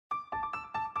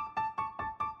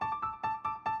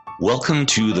Welcome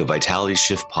to the Vitality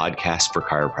Shift podcast for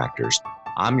chiropractors.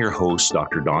 I'm your host,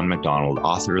 Dr. Don McDonald,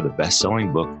 author of the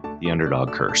best-selling book, The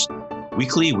Underdog Curse.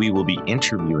 Weekly, we will be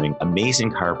interviewing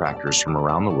amazing chiropractors from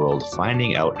around the world,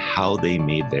 finding out how they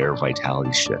made their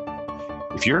vitality shift.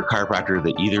 If you're a chiropractor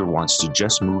that either wants to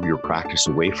just move your practice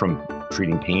away from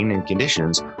treating pain and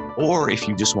conditions, or if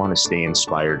you just want to stay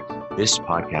inspired, this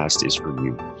podcast is for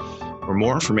you. For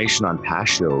more information on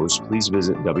past shows, please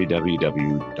visit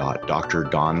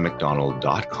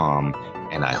www.drdonmcdonald.com,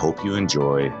 and I hope you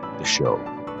enjoy the show.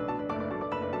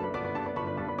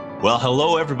 Well,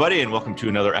 hello, everybody, and welcome to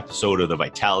another episode of the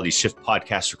Vitality Shift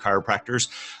podcast for chiropractors.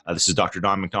 This is Dr.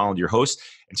 Don McDonald, your host,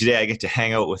 and today I get to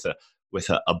hang out with a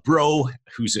bro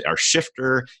who's our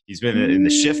shifter. He's been in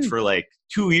the shift for like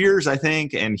 2 years, I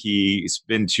think, and he's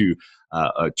been to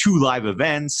 2 live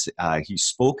events. He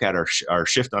spoke at our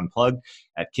Shift Unplugged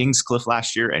at Kingscliff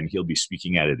last year, and he'll be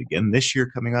speaking at it again this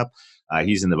year coming up.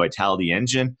 He's in the Vitality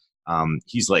Engine.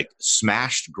 He's like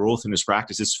smashed growth in his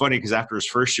practice. It's funny because after his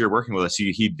first year working with us,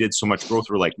 he did so much growth.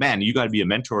 We're like, man, you got to be a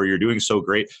mentor. You're doing so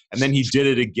great. And then he did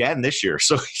it again this year.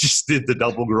 So he just did the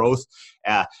double growth.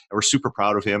 And we're super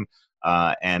proud of him.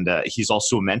 And he's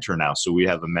also a mentor now. So we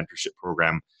have a mentorship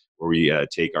program where we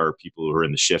take our people who are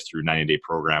in the shift through a 90-day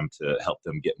program to help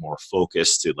them get more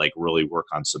focused, to like really work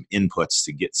on some inputs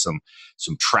to get some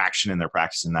traction in their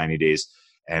practice in 90 days.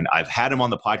 And I've had him on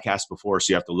the podcast before,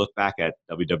 so you have to look back at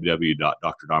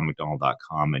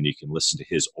www.drdonmcdonald.com and you can listen to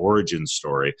his origin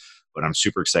story. But I'm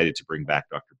super excited to bring back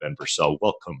Dr. Ben Purcell.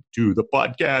 Welcome to the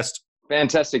podcast.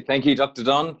 Fantastic. Thank you, Dr.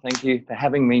 Don. Thank you for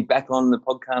having me back on the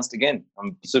podcast again.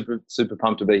 I'm super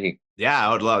pumped to be here. Yeah,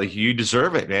 I would love it. You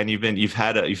deserve it, man. You've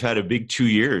had a big 2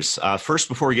 years. First,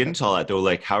 before we get into all that though,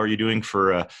 like how are you doing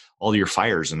for all your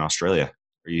fires in Australia?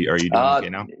 Are you doing okay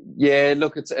now? Yeah,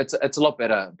 look, it's a lot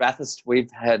better. Bathurst, we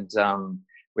haven't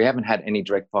had any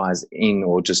direct fires in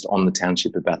or just on the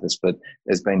township of Bathurst, but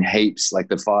there's been heaps. Like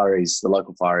the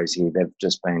local fireys here, they've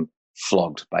just been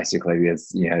flogged basically.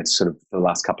 It's sort of for the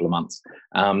last couple of months.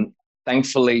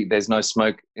 Thankfully, there's no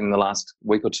smoke in the last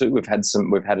week or two. We've had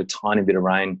a tiny bit of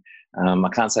rain. I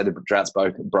can't say the drought's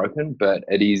broken, but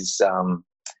it is.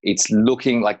 It's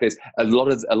looking like there's a lot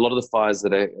of the fires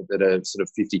that are sort of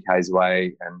 50 k's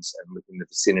away and within the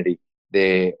vicinity.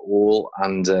 They're all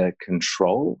under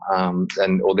control, or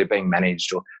they're being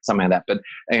managed or something like that. But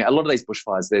a lot of these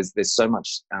bushfires, there's so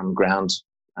much ground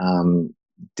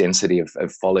density of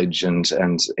foliage and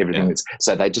everything. Yeah.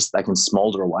 So they can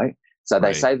smolder away. So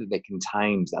they say that they're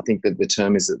contained. I think that the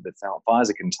term is that the fires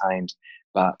are contained,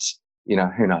 but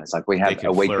who knows? Like we have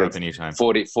a week of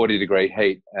 40 degree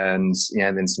heat and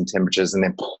then some temperatures and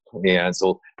then it's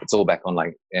all back on.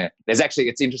 Like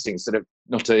it's interesting. Sort of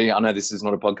I know this is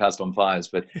not a podcast on fires,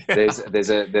 but it's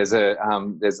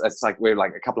like we're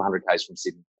like a couple of 100 k's from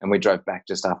Sydney, and we drove back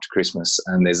just after Christmas,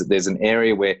 and there's an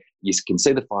area where you can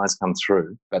see the fires come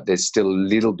through, but there's still a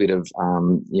little bit of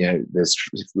there's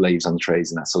leaves on the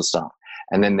trees and that sort of stuff.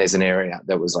 And then there's an area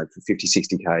that was like for 50,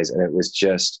 60 k's, and it was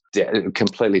just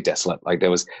completely desolate. Like there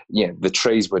was, the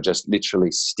trees were just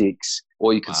literally sticks.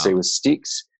 All you could see was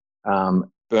sticks,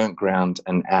 burnt ground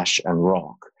and ash and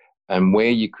rock. And where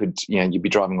you could, you'd be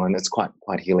driving along, it's quite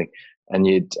hilly, and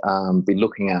you'd be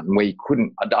looking out, and where you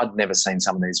couldn't, I'd never seen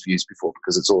some of these views before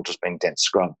because it's all just been dense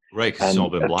scrub. Right, because it's all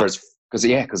been blocked.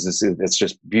 Because it's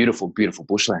just beautiful, beautiful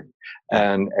bushland,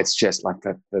 and it's just like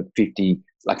the 50,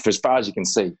 like for as far as you can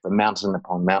see, the mountain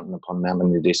upon mountain upon mountain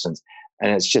in the distance,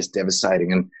 and it's just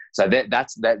devastating. And so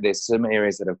that's there's some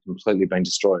areas that have completely been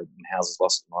destroyed and houses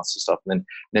lost and lots of stuff. And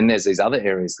then there's these other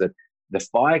areas that the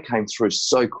fire came through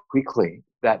so quickly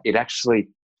that it actually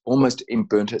almost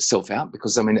burnt itself out,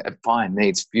 because a fire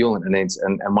needs fuel and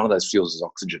one of those fuels is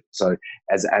oxygen. So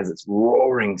as it's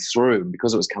roaring through,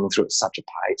 because it was coming through at such a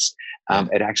pace,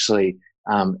 it actually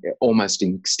almost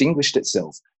extinguished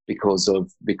itself because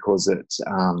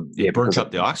it burnt up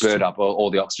the oxygen. Burnt up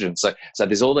all the oxygen. So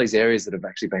there's all these areas that have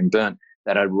actually been burnt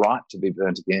that are ripe to be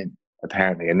burnt again,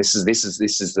 apparently. And this is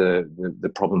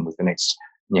the problem with the next.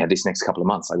 This next couple of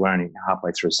months. Like we're only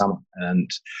halfway through summer,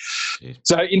 and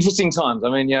so interesting times.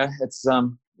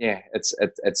 It's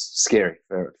scary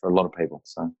for a lot of people.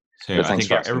 So I think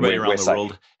everybody around the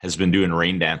world has been doing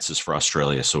rain dances for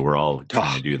Australia, so we're all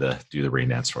trying to do the rain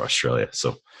dance for Australia.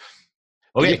 So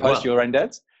okay, you post your rain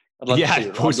dance? I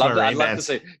post my rain dance.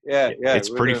 Yeah, it's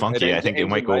pretty funky. I think it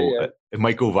might go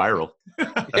viral.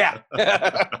 Yeah.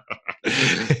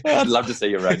 I'd love to see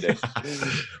your rain dance.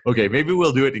 Okay, maybe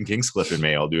we'll do it in Kingscliff in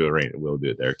May. We'll do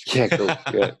it there too. Yeah, cool.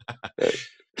 Yeah.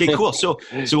 Okay, cool. So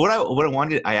what I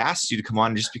wanted, I asked you to come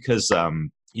on just because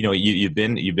you've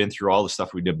been through all the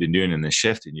stuff we've been doing in this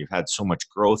shift, and you've had so much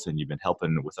growth, and you've been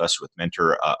helping with us with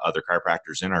mentor other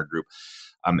chiropractors in our group.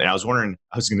 And I was wondering,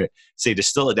 I was going to say,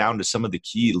 distill it down to some of the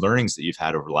key learnings that you've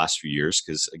had over the last few years.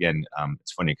 Because again,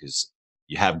 it's funny because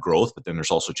you have growth, but then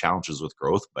there's also challenges with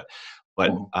growth.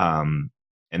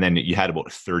 And then you had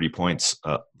about 30 points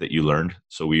that you learned.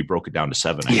 So we broke it down to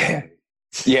 7. Yeah.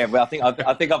 Yeah, well, I think I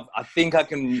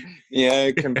can,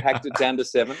 compact it down to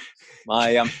 7.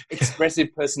 My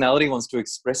expressive personality wants to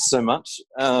express so much.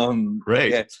 Right.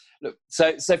 Yeah. Look,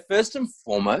 so first and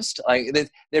foremost,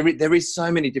 there is so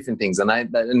many different things, and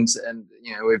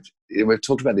we've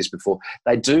talked about this before.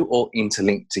 They do all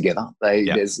interlink together.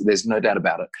 There's no doubt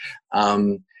about it.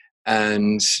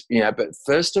 But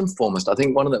first and foremost, I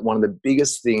think one of the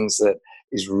biggest things that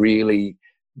is really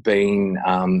been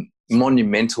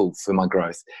monumental for my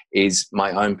growth is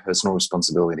my own personal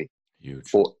responsibility. Huge.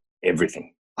 For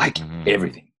everything,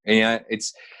 everything.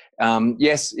 It's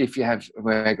yes, if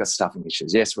we've got stuffing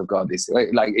issues, yes, we've got this.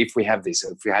 Like if we have this,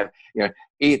 if we have,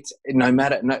 no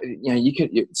matter,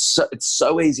 it's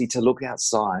so easy to look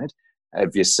outside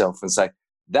of yourself and say,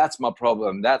 that's my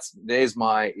problem. There's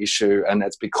my issue, and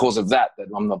it's because of that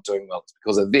I'm not doing well. It's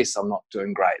because of this I'm not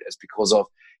doing great. It's because of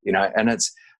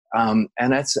that's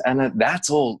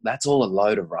all a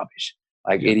load of rubbish.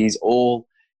 Like it is all.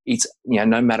 It's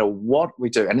no matter what we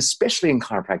do, and especially in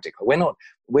chiropractic,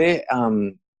 we're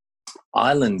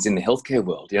islands in the healthcare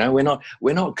world.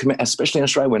 We're not especially in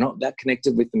Australia, we're not that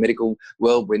connected with the medical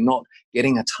world. We're not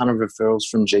getting a ton of referrals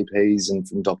from GPs and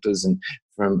from doctors and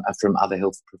from other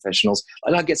health professionals.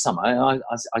 I get some. I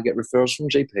get referrals from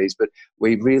GPs, but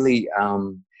we really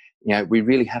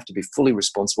have to be fully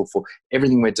responsible for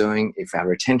everything we're doing. If our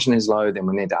retention is low, then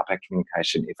we need to up our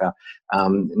communication. If our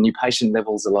new patient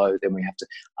levels are low, then we have to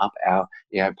up our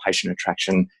patient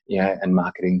attraction and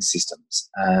marketing systems.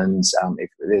 And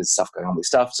if there's stuff going on with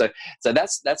stuff, so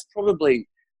that's probably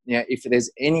if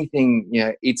there's anything,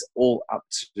 it's all up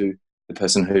to the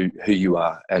person who you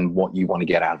are and what you want to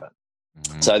get out of it.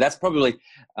 Mm-hmm. So that's probably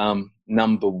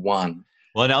number one.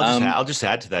 Well, and I'll just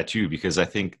add to that too, because I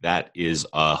think that is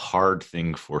a hard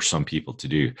thing for some people to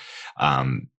do.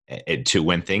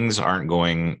 When things aren't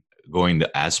going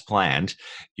as planned,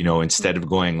 instead of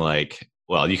going like,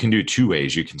 well, you can do it 2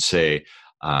 ways. You can say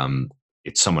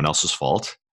it's someone else's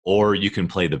fault, or you can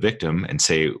play the victim and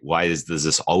say, why does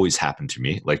this always happen to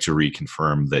me? Like to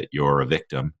reconfirm that you're a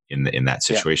victim in that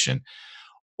situation. Yeah.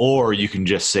 Or you can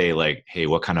just say like, hey,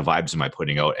 what kind of vibes am I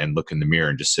putting out? And look in the mirror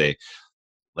and just say,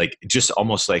 like, just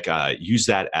almost like use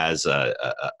that as a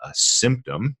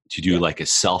symptom to do like a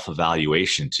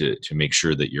self-evaluation to make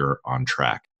sure that you're on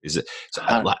track. Is it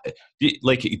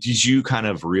did you kind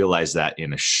of realize that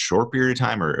in a short period of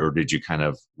time, or did you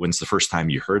when's the first time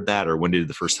you heard that, or when did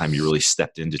the first time you really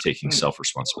stepped into taking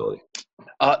self-responsibility?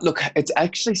 Look, it's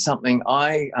actually something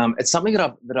it's something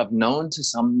that I've known to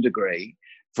some degree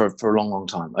for a long, long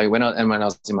time. When I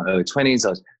was in my early 20s, I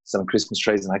was selling Christmas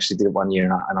trees, and I actually did it one year,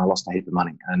 and I lost a heap of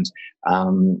money, and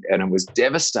it was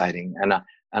devastating. And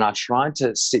I tried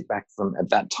to sit back from at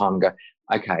that time and go,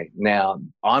 okay, now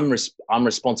I'm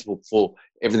responsible for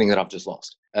everything that I've just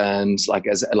lost. And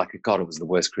God, it was the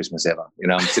worst Christmas ever.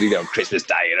 I'm sitting there on Christmas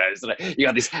Day, you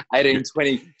got this 18,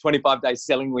 20, 25 day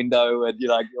selling window, and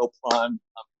you're prime.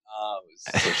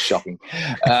 It was so shocking.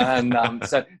 And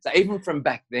so even from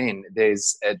back then,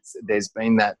 there's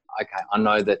been that, okay, I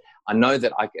know that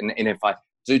I can, and if I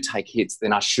do take hits,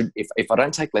 then I should, if I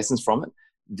don't take lessons from it,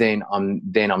 then I'm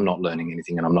not learning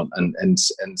anything, and I'm not, and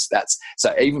that's,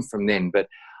 so even from then. But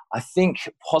I think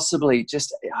possibly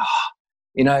just,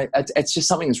 it's just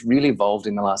something that's really evolved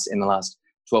in the last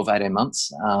 12, 18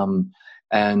 months.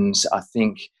 And I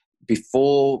think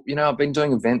before, I've been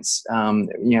doing events,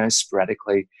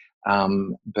 sporadically,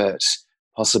 but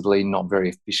possibly not very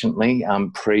efficiently,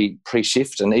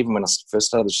 pre-shift, and even when I first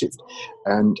started the shift.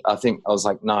 And I think I was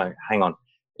like, no, hang on.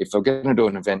 If I'm going to do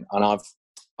an event, and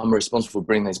I'm responsible for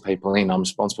bringing these people in, I'm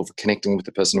responsible for connecting with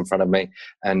the person in front of me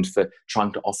and for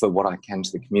trying to offer what I can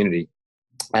to the community.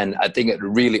 And I think it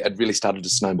really started to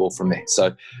snowball from there.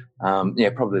 So,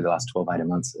 probably the last 12, 18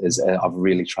 months is I've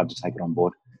really tried to take it on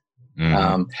board.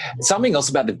 Mm-hmm. Something else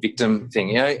about the victim thing,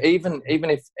 even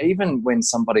when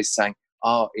somebody's saying,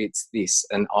 oh, it's this,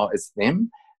 and oh, it's them,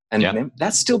 and them,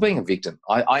 that's still being a victim.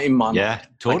 I in my mind,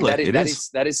 totally,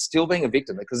 that is still being a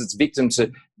victim, because it's victim to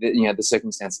the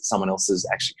circumstance that someone else is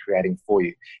actually creating for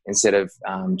you, instead of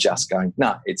just going,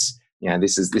 no, it's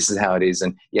this is how it is,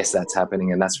 and yes, that's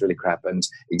happening, and that's really crap, and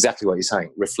exactly what you're saying.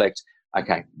 Reflect,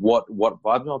 okay, what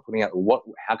vibes am I putting out?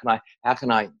 How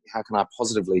can I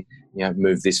positively,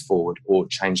 move this forward or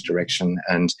change direction?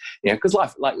 And because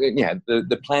life,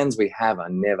 the plans we have are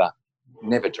never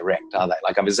direct, are they?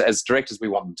 Like, as direct as we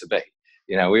want them to be.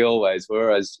 We're always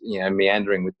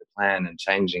meandering with the plan and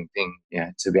changing things,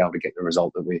 to be able to get the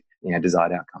result that we,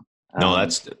 desired outcome. No,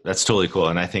 that's totally cool,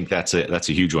 and I think that's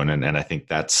a huge one, and I think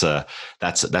that's a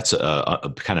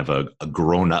kind of a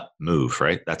grown up move,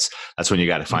 right? That's when you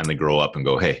got to finally grow up and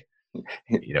go, hey,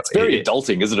 it's very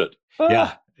adulting, isn't it?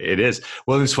 Yeah, it is.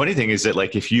 Well, this funny thing is that,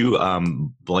 like, if you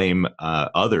blame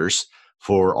others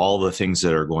for all the things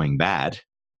that are going bad,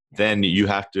 then you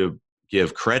have to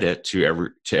give credit to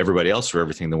everybody else for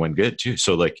everything that went good too.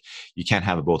 So, like, you can't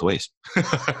have it both ways.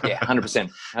 Yeah, 100%.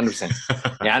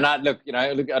 Yeah, and look,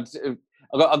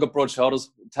 I've got broad shoulders.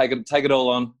 Take it all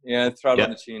on. Throw it on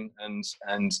the chin, and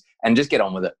just get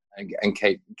on with it, and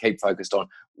keep focused on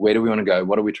where do we want to go,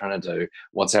 what are we trying to do,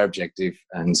 what's our objective,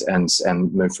 and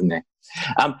move from there.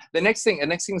 The next thing,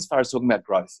 as far as talking about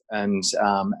growth and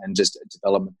just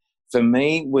development, for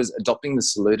me was adopting the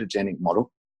salutogenic model.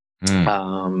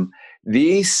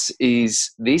 This has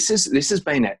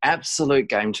been an absolute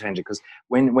game changer, because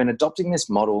when adopting this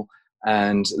model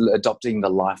and adopting the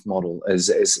life model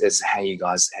as how you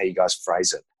guys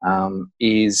phrase it,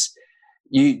 is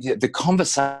the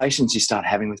conversations you start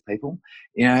having with people.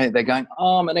 They're going,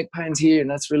 oh, my neck pain's here and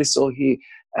that's really sore here,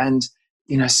 and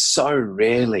so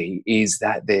rarely is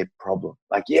that their problem.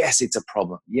 Like, yes, it's a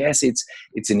problem. Yes, it's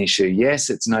an issue. Yes,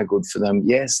 it's no good for them.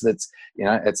 Yes, that's,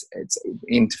 it's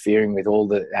interfering with all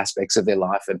the aspects of their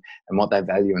life and what they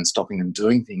value and stopping them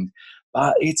doing things.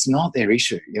 But it's not their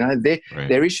issue.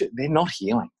 Their issue, they're not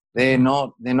healing. They're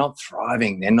not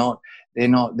thriving. They're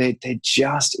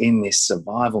just in this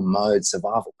survival mode,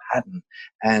 survival pattern.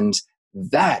 And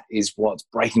that is what's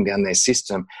breaking down their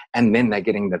system. And then they're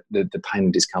getting the pain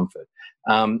and discomfort.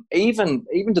 Even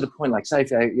to the point, like, say,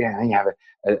 if you have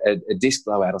a disc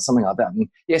blowout or something like that. And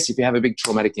yes, if you have a big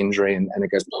traumatic injury and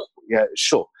it goes, yeah,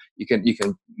 sure, you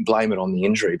can blame it on the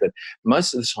injury. But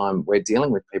most of the time, we're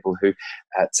dealing with people who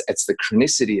it's the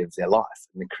chronicity of their life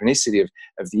and the chronicity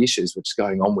of the issues which is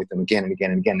going on with them again and again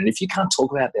and again. And if you can't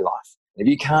talk about their life, if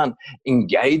you can't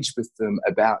engage with them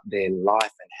about their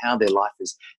life and how their life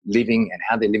is living and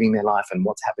how they're living their life and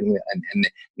what's happening and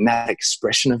that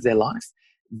expression of their life,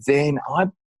 then I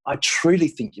truly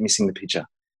think you're missing the picture.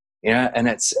 And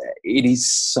it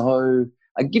is so,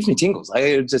 it gives me tingles.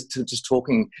 I just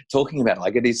talking about it.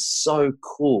 Like, it is so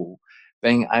cool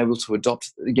being able to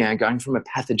adopt, going from a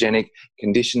pathogenic,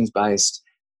 conditions-based,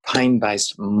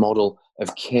 pain-based model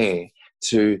of care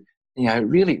to,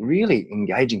 really, really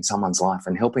engaging someone's life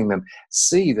and helping them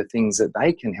see the things that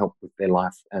they can help with their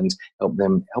life and help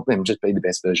them just be the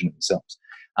best version of themselves.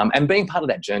 And being part of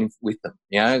that journey with them,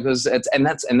 because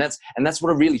that's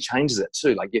what really changes it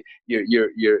too. Like, you're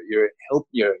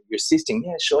assisting.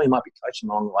 Yeah, sure, you might be coaching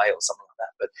along the way or something like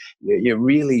that, but you're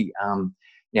really,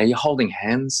 you're holding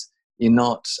hands. You're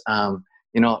not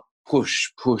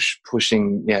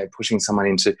pushing someone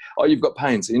into, oh, you've got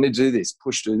pain, so you need to do this.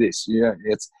 Do this. Yeah,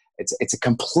 it's a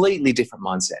completely different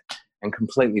mindset and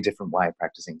completely different way of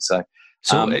practicing. So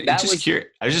I was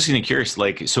just getting curious.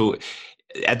 Like, so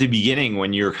at the beginning,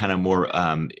 when you're kind of more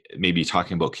maybe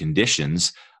talking about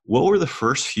conditions, what were the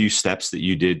first few steps that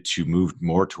you did to move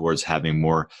more towards having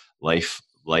more life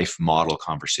model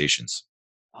conversations?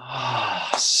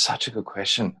 Such a good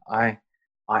question. I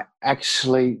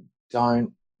actually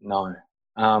don't know,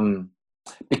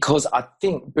 because I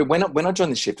think, but when I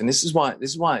joined the shift, and this is why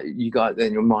you guys,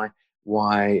 and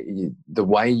the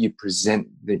way you present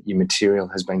your material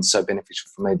has been so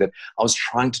beneficial for me, that I was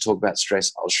trying to talk about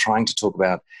stress. I was trying to talk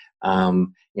about, a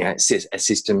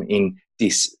system in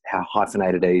this, how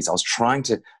hyphenated it is. I was trying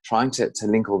to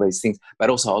link all these things,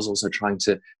 but also I was also trying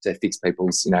to fix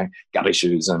people's, gut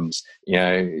issues and, you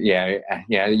got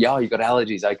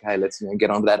allergies. Okay, let's get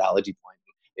onto that allergy point.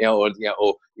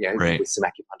 Right. With some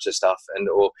acupuncture stuff and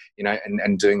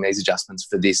doing these adjustments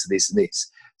for this.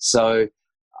 So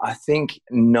I think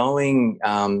knowing,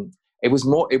 it was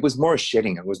more a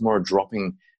shedding. It was more a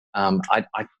dropping. I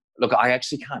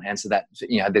actually can't answer that.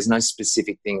 There's no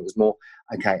specific thing. It was more,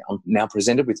 okay, I'm now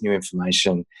presented with new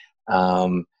information.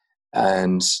 I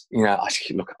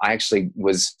actually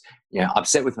was,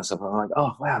 upset with myself. I'm like,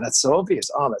 oh, wow, that's so obvious.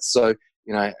 Oh, that's so,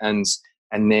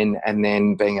 and then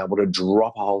being able to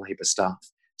drop a whole heap of stuff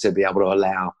to be able to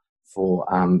allow for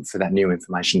that new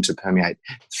information to permeate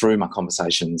through my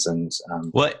conversations. And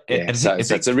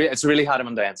it's a really hard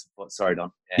one to answer. Sorry,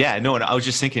 Don. Yeah, no, and I was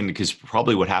just thinking, because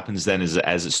probably what happens then is,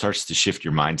 as it starts to shift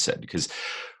your mindset, because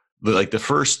like the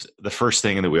first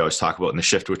thing that we always talk about in the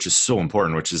shift, which is so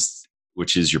important,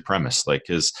 which is your premise, like,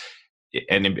 because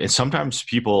and sometimes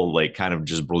people like kind of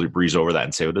just breeze over that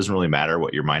and say, well, it doesn't really matter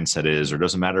what your mindset is, or it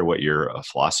doesn't matter what your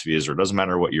philosophy is, or it doesn't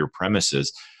matter what your premise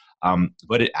is.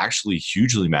 But it actually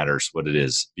hugely matters what it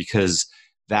is, because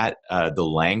that the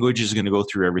language is going to go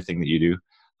through everything that you do.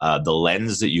 The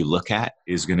lens that you look at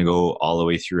is going to go all the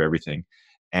way through everything.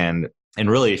 And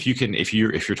really, if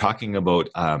you're talking about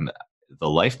the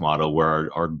life model, where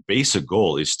our basic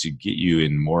goal is to get you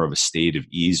in more of a state of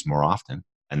ease more often,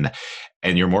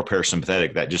 and you're more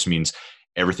parasympathetic, that just means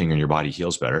everything in your body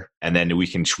heals better. And then we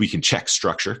can check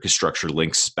structure, because structure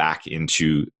links back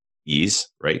into ease,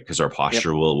 right? Because our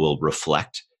posture will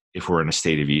reflect if we're in a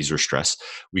state of ease or stress.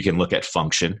 We can look at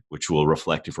function, which will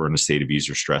reflect if we're in a state of ease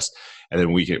or stress. And then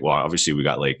obviously we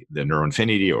got like the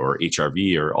neuroinfinity or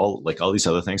HRV or all these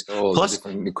other things. Plus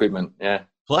different equipment. Yeah.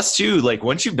 Plus too, like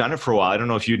once you've done it for a while, I don't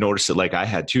know if you noticed it like I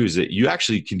had too, is that you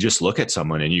actually can just look at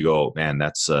someone and you go, man,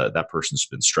 that's that person's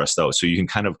been stressed out. So you can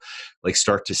kind of like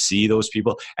start to see those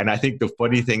people. And I think the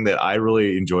funny thing that I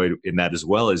really enjoyed in that as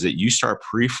well is that you start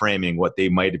pre-framing what they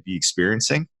might be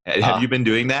experiencing. Have you been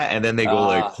doing that? And then they go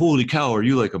like, holy cow, are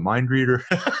you like a mind reader?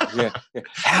 Yeah.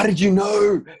 How did you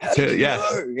know? Know? You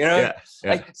know,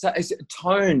 like, so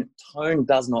tone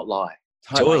does not lie.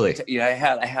 Totally. Like, you know,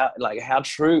 how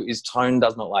true is tone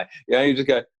does not lie. You know, you just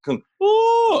go,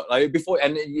 oh, like before,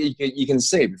 and you can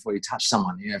see it before you touch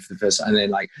someone, you know, for the first time, and they're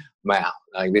like, wow,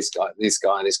 like this guy, this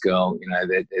girl, you know,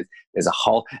 there's a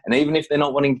whole, and even if they're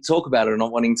not wanting to talk about it, or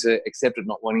not wanting to accept it,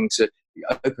 not wanting to be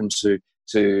open to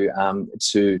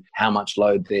how much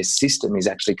load their system is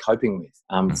actually coping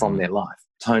with from their life.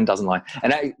 Tone doesn't lie.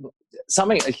 And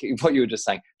something, what you were just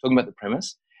saying, talking about the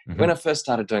premise, when I first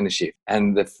started doing the shift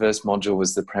and the first module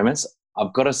was the premise,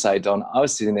 I've got to say, Don, I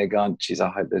was sitting there going, geez, I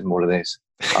hope there's more to this.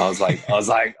 I was like,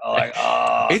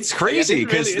 oh, it's crazy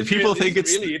because people think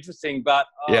it's really interesting, but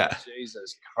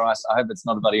Jesus Christ, I hope it's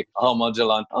not about a whole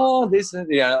module on, this,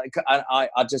 you know,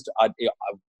 I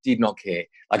did not care.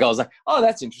 Like I was like, oh,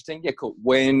 that's interesting. Yeah, cool.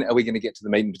 When are we going to get to the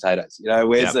meat and potatoes? You know,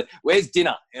 where's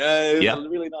dinner? You know, a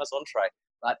really nice entree.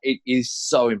 But it is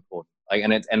so important. Like,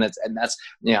 and that's,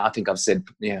 you know, I think I've said,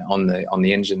 you know, on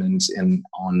the engine and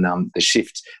on the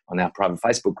shift on our private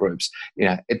Facebook groups, you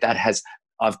know,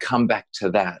 I've come back to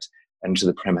that and to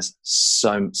the premise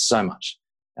so much.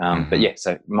 But yeah,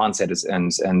 so mindset is,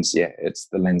 and it's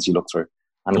the lens you look through.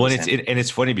 100%. Well, and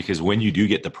it's funny because when you do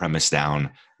get the premise down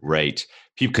right,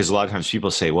 because a lot of times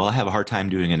people say, well, I have a hard time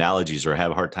doing analogies, or I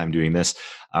have a hard time doing this.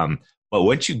 But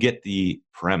once you get the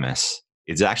premise,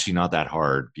 it's actually not that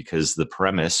hard, because the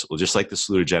premise, well, just like the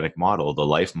salutogenic model, the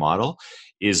life model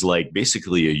is like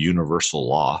basically a universal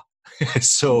law.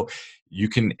 So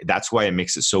that's why it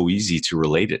makes it so easy to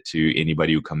relate it to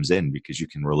anybody who comes in, because you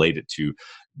can relate it to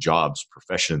jobs,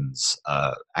 professions,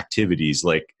 activities.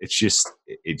 Like it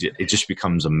just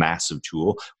becomes a massive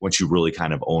tool once you really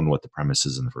kind of own what the premise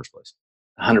is in the first place.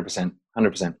 100%.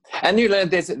 And you learn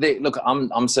look,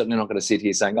 I'm certainly not going to sit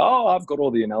here saying, oh, I've got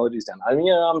all the analogies down. I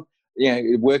mean, I'm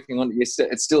working on it.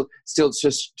 It's still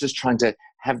just trying to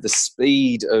have the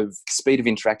speed of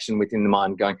interaction within the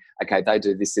mind, going, okay, they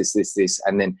do this,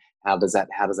 and then how does that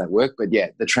work? But yeah,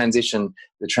 the transition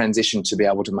to be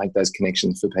able to make those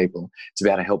connections for people, to be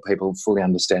able to help people fully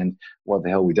understand what the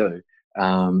hell we do.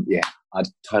 I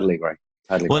totally agree.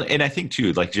 Well, and I think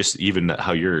too, like just even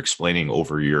how you're explaining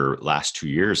over your last 2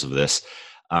 years of this,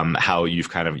 how you've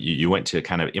kind of, you went to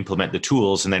kind of implement the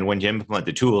tools. And then when you implement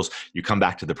the tools, you come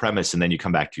back to the premise, and then you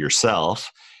come back to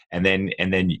yourself, and then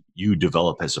you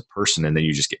develop as a person, and then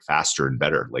you just get faster and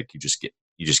better. Like you just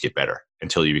get better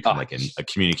until you become like a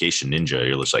communication ninja.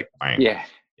 You're just like, bang.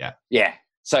 Yeah.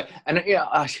 So, and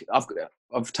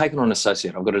I've taken on an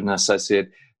associate. I've got an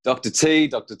associate, Dr.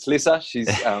 Talissa. She's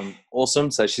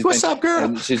awesome. So what's up, girl?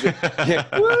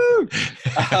 Woo!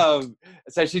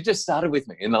 So she just started with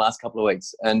me in the last couple of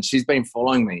weeks, and she's been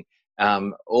following me.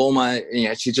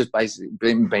 She's just basically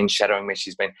been shadowing me.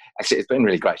 It's been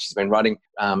really great. She's been writing,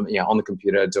 on the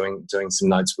computer, doing some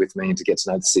notes with me to get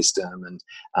to know the system,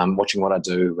 and watching what I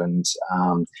do, and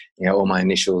all my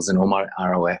initials and all my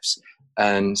ROFs,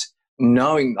 and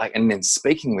knowing, like, and then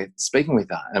speaking with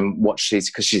her, and what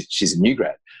because she's a new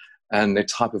grad, and the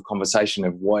type of conversation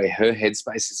of why her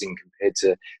headspace is in compared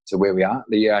to where we are.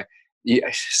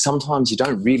 Sometimes you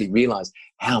don't really realize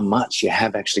how much you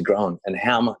have actually grown, and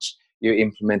how much you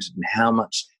implemented, and how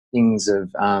much things have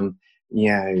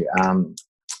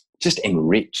just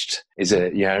enriched is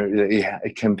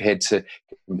compared to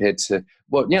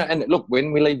well, and look,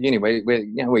 when we leave uni,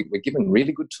 we're given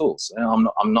really good tools. I'm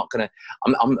not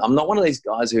one of these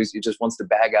guys who just wants to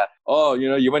bag out, oh,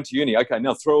 you went to uni, okay,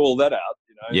 now throw all that out,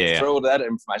 throw all that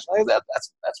information.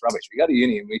 That's rubbish. We go to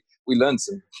uni and we learn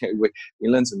some we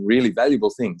learn some really valuable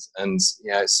things, and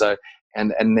so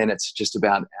and then it's just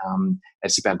about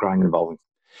growing and evolving.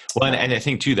 Well, and I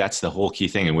think too, that's the whole key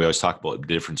thing. And we always talk about the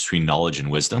difference between knowledge and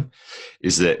wisdom,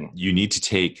 is that you need to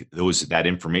take that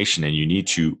information and you need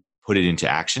to put it into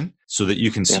action so that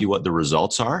you can see what the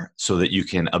results are, so that you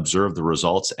can observe the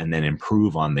results and then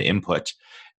improve on the input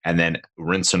and then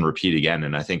rinse and repeat again.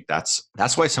 And I think that's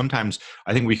why sometimes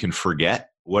I think we can forget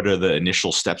what are the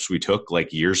initial steps we took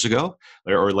like years ago,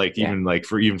 or like even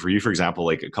for you, for example,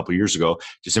 like a couple of years ago,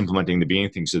 just implementing the being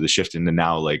things to the shift into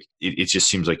now, like it just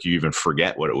seems like you even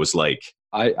forget what it was like.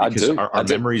 Our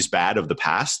memory's bad of the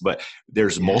past, but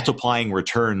there's multiplying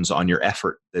returns on your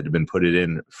effort that have been put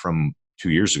in from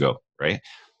 2 years ago, right?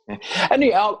 And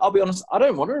I'll be honest, I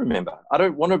don't want to remember. I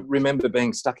don't want to remember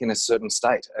being stuck in a certain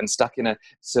state and stuck in a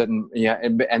certain,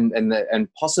 and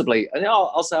possibly, and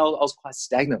I'll say I was quite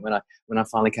stagnant when I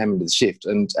finally came into the shift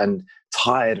and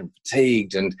tired and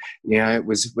fatigued and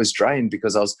was drained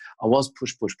because I was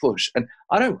push, and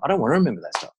I don't want to remember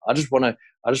that stuff. I just want to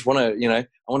I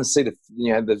want to see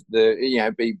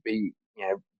be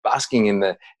basking in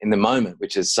the moment,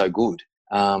 which is so good.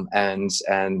 And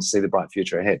see the bright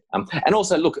future ahead. And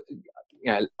also look,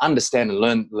 understand and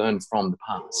learn from the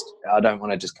past. I don't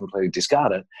want to just completely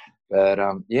discard it, but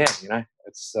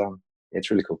it's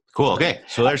really cool. Cool. Okay.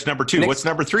 So there's number 2. What's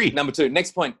number 3? Number 2.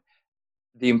 Next point: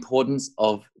 the importance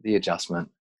of the adjustment.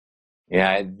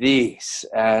 This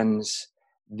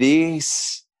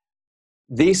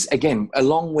again,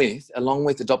 along with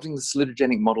adopting the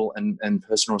salutogenic model and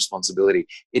personal responsibility,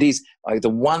 it is like the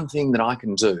one thing that I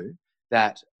can do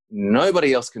that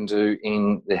nobody else can do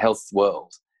in the health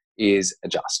world is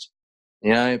adjust.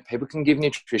 People can give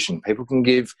nutrition, people can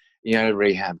give,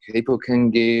 rehab, people can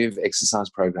give exercise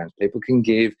programs, people can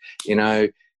give,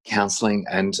 counseling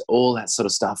and all that sort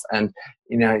of stuff. And,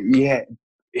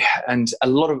 and a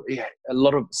lot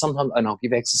of sometimes, and I'll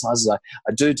give exercises. I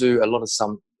do a lot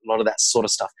of that sort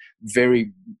of stuff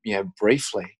very,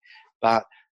 briefly, but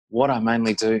what I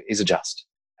mainly do is adjust.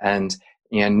 And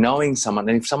knowing someone,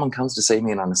 and if someone comes to see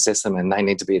me and I assess them and they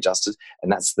need to be adjusted,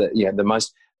 and that's the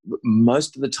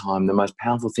most of the time, the most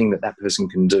powerful thing that person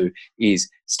can do is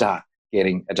start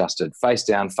getting adjusted. Face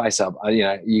down, face up.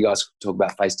 You guys talk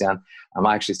about face down.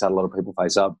 I actually start a lot of people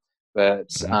face up,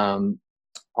 but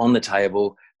on the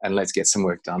table, and let's get some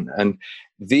work done. And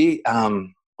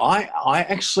I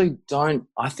actually don't.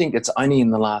 I think it's only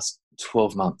in the last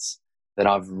 12 months that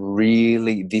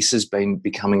this has been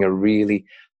becoming a really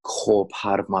core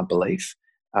part of my belief,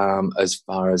 as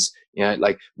far as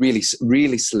really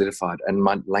really solidified, and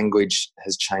my language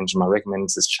has changed, my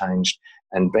recommendance has changed,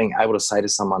 and being able to say to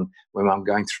someone when I'm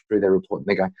going through their report and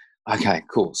they're going, okay,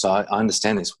 cool, so I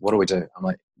understand this, what do we do? I'm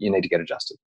like, you need to get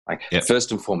adjusted.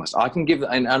 First and foremost, I can give,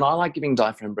 and I like giving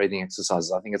diaphragm breathing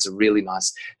exercises. I think it's a really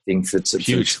nice thing for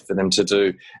them to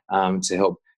do, to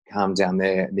help calm down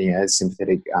their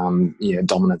sympathetic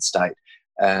dominant state.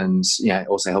 And it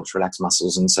also helps relax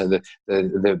muscles, and so the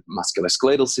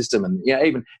musculoskeletal system, and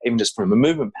even just from a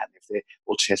movement pattern, if they're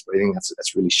all chest breathing,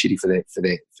 that's really shitty for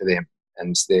them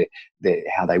and their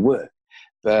how they work.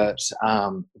 But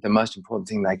the most important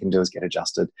thing they can do is get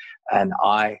adjusted. And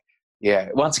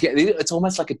once again, it's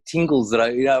almost like it tingles that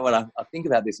when I think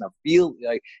about this and I feel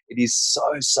it is so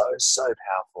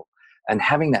powerful. And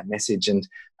having that message, and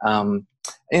I'll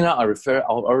refer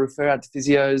out to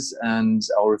physios, and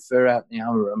I'll refer out,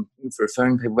 I'm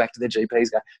referring people back to their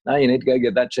GPs. Go, no, you need to go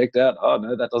get that checked out. Oh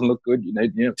no, that doesn't look good.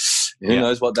 Who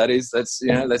knows what that is? That's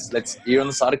let's err on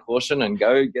the side of caution and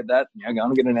go get that. Go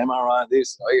and get an MRI of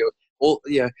this.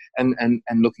 And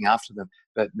looking after them.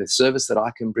 But the service that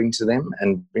I can bring to them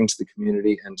and bring to the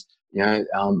community, and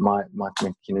my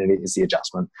community, is the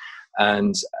adjustment,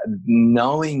 and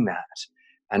knowing that.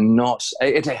 And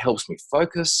it helps me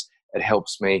focus. It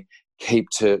helps me keep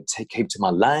to my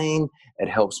lane. It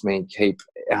helps me keep.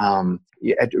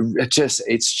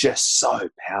 It's just so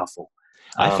powerful.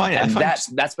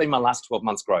 That's been my last 12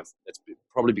 months growth. It's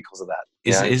probably because of that.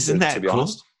 Isn't that cool?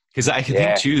 Because I can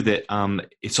think too that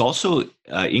it's also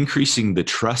increasing the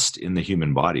trust in the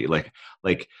human body. Like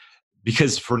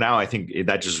because for now, I think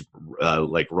that just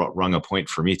like rung a point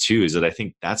for me too, is that I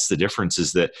think that's the difference,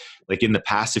 is that like in the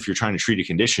past, if you're trying to treat a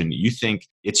condition, you think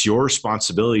it's your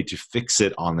responsibility to fix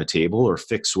it on the table or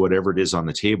fix whatever it is on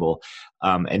the table.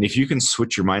 And if you can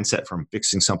switch your mindset from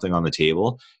fixing something on the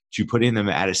table to putting them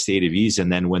at a state of ease,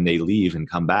 and then when they leave and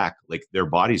come back, like their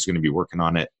body's going to be working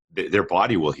on it, their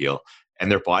body will heal. And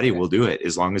their body will do it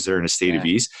as long as they're in a state of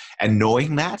ease. And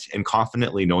knowing that, and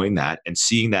confidently knowing that, and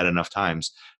seeing that enough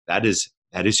times, that is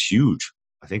huge.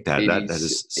 I think that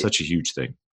is such a huge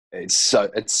thing. It's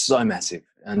so massive.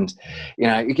 And, you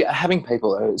know, having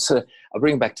people, so I'll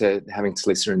bring it back to having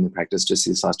Talisa in the practice just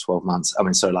these last 12 months.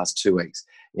 Last 2 weeks.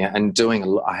 Yeah. And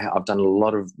I've done a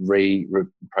lot of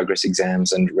progress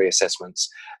exams and reassessments,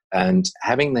 and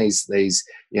having these,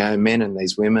 you know, men and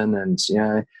these women, and, you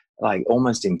know, like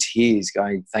almost in tears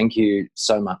going, thank you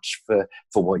so much for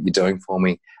what you're doing for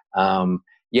me.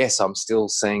 Yes, I'm still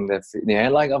seeing the, you know,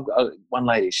 like I've got one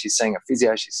lady, she's seeing a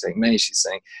physio, she's seeing me, she's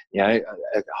seeing, you know,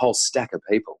 a whole stack of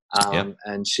people.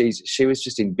 And she was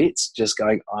just in bits, just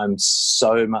going, I'm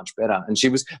so much better. And she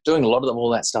was doing a lot of all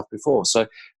that stuff before. So,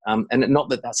 and not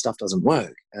that stuff doesn't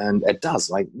work, and it does,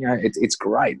 like, you know, it's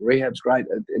great. Rehab's great.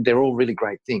 They're all really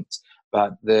great things.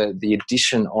 But the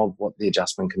addition of what the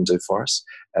adjustment can do for us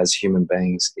as human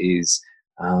beings is,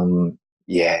 I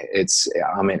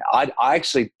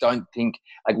actually don't think,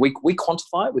 like, we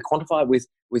quantify it. We quantify it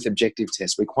with objective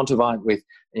tests. We quantify it with,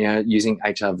 you know, using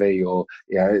HRV or,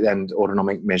 you know, and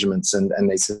autonomic measurements and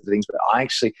these sort of things. But I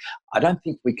don't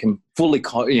think we can fully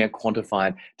quantify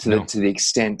it to the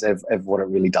extent of what it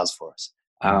really does for us.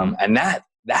 And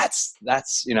that's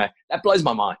you know, that blows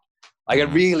my mind. Like it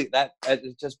really,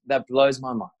 that blows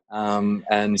my mind.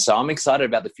 And so I'm excited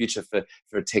about the future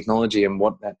for technology and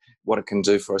what it can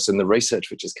do for us, and the research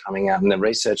which is coming out, and the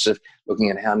research of looking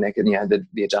at how neck and, you know,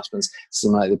 the adjustments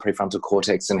simulate the prefrontal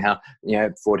cortex, and how, you know,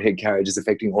 forward head carriage is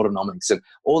affecting autonomics, and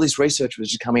all this research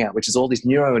which is coming out, which is all this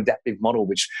neuroadaptive model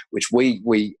which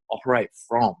we operate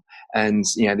from, and,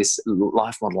 you know, this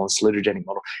life model and salutogenic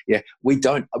model. Yeah, we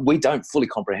don't fully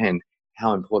comprehend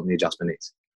how important the adjustment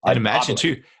is. And imagine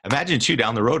too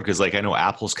down the road, because like I know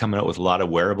Apple's coming out with a lot of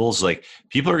wearables. Like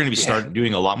people are going to be starting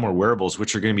doing a lot more wearables,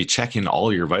 which are going to be checking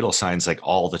all your vital signs like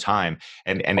all the time,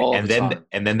 and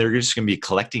then they're just going to be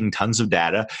collecting tons of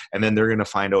data, and then they're going to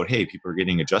find out, hey, people are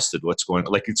getting adjusted. What's going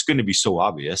on? Like it's going to be so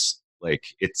obvious. Like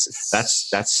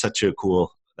that's such a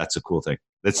cool thing.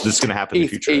 That's going to happen in the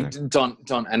future. Don,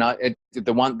 and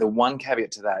the one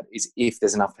caveat to that is if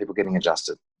there's enough people getting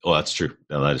adjusted. Oh, that's true.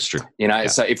 No, that is true. You know,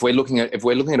 so if we're looking at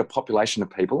a population of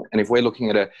people, and if we're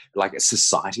looking at a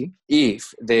society,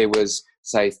 if there was,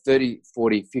 say, 30,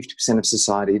 40, 50% of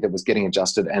society that was getting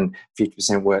adjusted and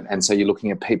 50% weren't, and so you're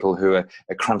looking at people who are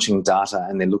crunching data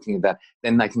and they're looking at that,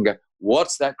 then they can go,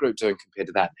 what's that group doing compared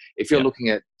to that? If you're looking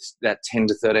at that 10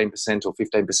 to 13% or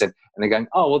 15%, and they're going,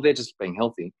 oh, well, they're just being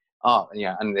healthy. Oh,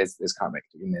 yeah, and there's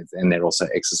chiropractic in there, and they're also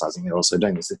exercising. They're also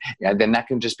doing this. Yeah, then that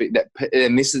can just be that.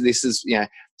 And this is you know.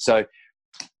 So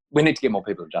we need to get more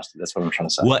people adjusted. That's what I'm trying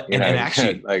to say. Well, and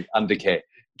actually, like under care.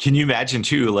 Can you imagine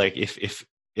too? Like if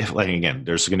like, again,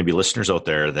 there's going to be listeners out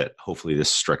there that hopefully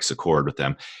this strikes a chord with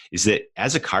them. Is that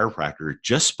as a chiropractor,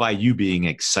 just by you being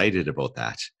excited about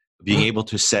that, being able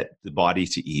to set the body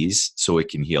to ease so it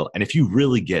can heal, and if you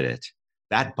really get it,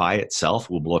 that by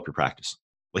itself will blow up your practice.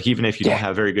 Like even if you don't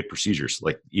have very good procedures,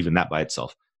 like even that by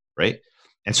itself, right?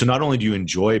 And so not only do you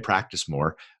enjoy practice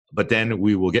more, but then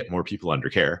we will get more people under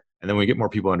care. And then when we get more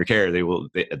people under care,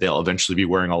 they'll eventually be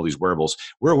wearing all these wearables.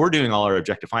 We're doing all our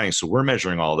objective findings, so we're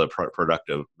measuring all the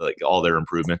productive, like all their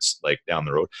improvements, like down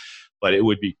the road. But it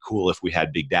would be cool if we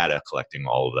had big data collecting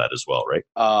all of that as well, right?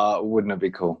 Wouldn't it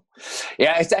be cool?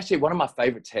 Yeah, it's actually one of my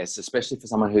favorite tests, especially for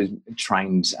someone who's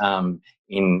trained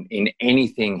in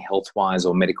anything health-wise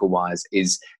or medical-wise,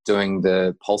 is doing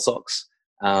the pulse ox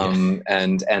and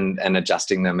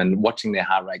adjusting them and watching their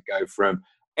heart rate go from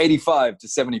 85 to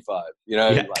 75, you know,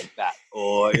 like that,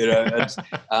 or, you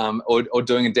know, or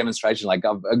doing a demonstration. Like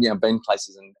I've been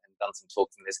places and done some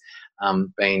talks, and there's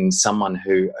been someone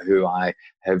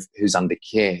who's under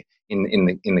care in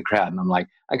the crowd, and I'm like,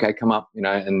 okay, come up, you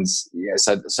know, and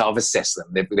so I've assessed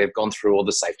them. They've gone through all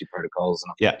the safety protocols,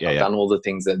 and I've done all the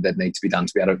things that need to be done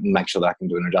to be able to make sure that I can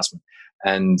do an adjustment.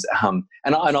 And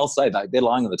I'll say that they're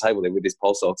lying on the table there with this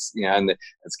pulse ox, you know, and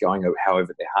it's going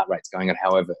however their heart rate's going at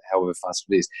however fast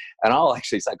it is. And I'll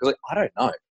actually say, because I don't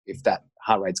know if that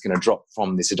heart rate's going to drop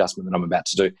from this adjustment that I'm about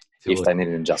to do, if they need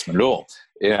an adjustment at all,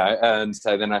 you know. And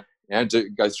so then I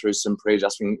go through some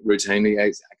pre-adjusting routine.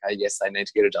 Okay, yes, they need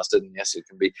to get adjusted, and yes, it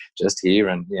can be just here,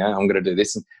 and I'm going to do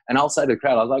this. And I'll say to the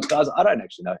crowd, I was like, guys, I don't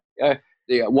actually know.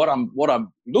 what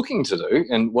I'm looking to do,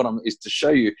 and is to show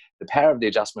you the power of the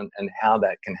adjustment and how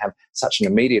that can have such an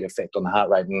immediate effect on the heart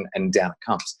rate, and down it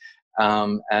comes.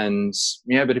 And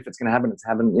but if it's going to happen, it's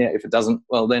happened. Yeah, if it doesn't,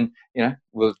 well then,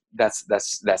 that's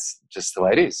just the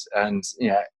way it is. And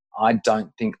I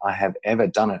don't think I have ever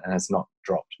done it and it's not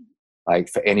dropped, like,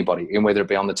 for anybody, and whether it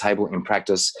be on the table, in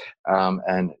practice,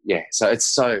 so it's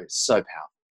so powerful.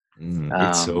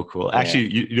 It's so cool.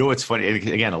 Actually, you know what's funny? And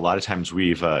again, a lot of times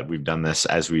we've done this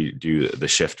as we do the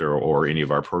shift or any of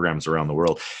our programs around the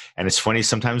world. And it's funny,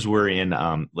 sometimes we're in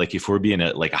like, if we're being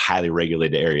a highly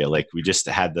regulated area, like we just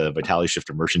had the Vitality Shift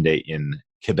Immersion Day in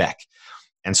Quebec.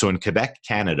 And so in Quebec,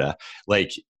 Canada,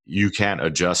 like, you can't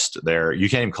adjust there. You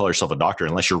can't even call yourself a doctor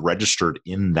unless you're registered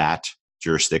in that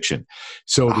jurisdiction.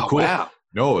 So the cool,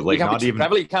 no, like, not even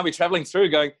you can't be traveling through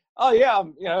going, oh yeah,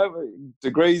 I'm,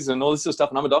 degrees and all this sort of stuff,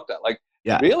 and I'm a doctor. Like,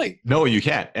 yeah, really? No, you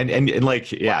can't. And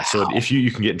like, yeah. So if you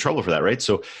can get in trouble for that, right?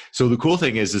 So the cool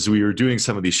thing is we were doing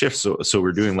some of these shifts. So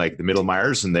we're doing like the middle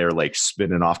Myers, and they're like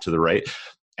spinning off to the right.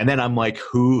 And then I'm like,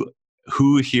 who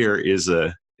here is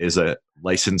a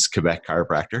licensed Quebec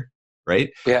chiropractor?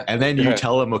 Right. Yeah. And then you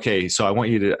tell them, okay, so I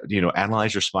want you to,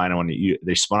 analyze your spine.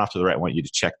 They spun off to the right. I want you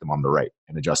to check them on the right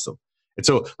and adjust them. And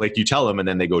so, like, you tell them, and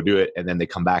then they go do it, and then they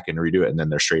come back and redo it, and then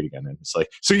they're straight again. And it's like,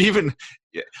 so even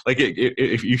like,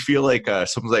 if you feel like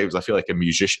sometimes I feel like a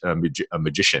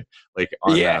magician, like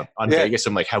on Vegas,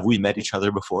 I'm like, have we met each other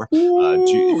before?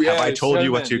 Have I told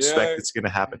you what to expect that's going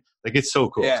to happen? Like, it's so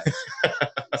cool. Yeah,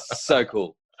 so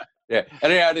cool. Yeah,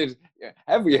 and I did. Yeah,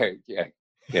 have we?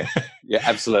 Yeah,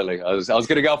 absolutely. I was going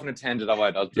to go off on a tangent. I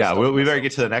won't. We better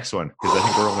get to the next one, because I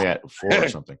think we're only at 4 or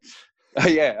something.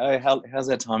 How's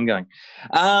that time going?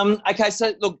 Okay,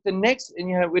 so look, the next, and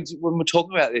when we're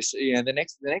talking about this, the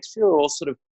next few are all sort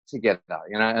of together,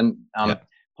 and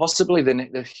possibly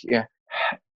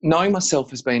knowing myself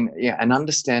has been and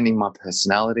understanding my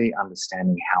personality,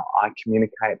 understanding how I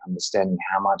communicate, understanding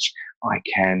how much I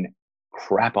can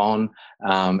crap on,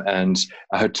 and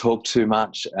talk too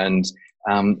much, and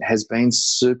has been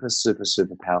super, super,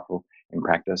 super powerful in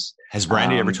practice. Has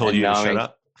Brandy ever told you to shut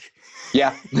up?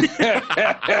 Yeah.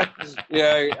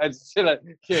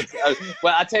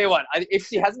 Well, I tell you what, if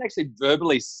she hasn't actually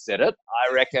verbally said it,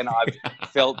 I reckon I've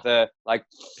felt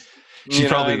she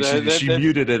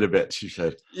muted it a bit. She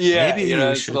said, maybe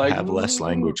you should have less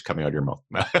language coming out of your mouth.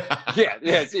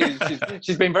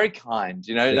 She's been very kind,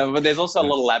 but there's also a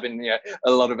lot of lab in here,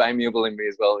 a lot of amiable in me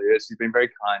as well. Yeah, she's been very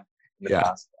kind in the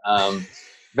past.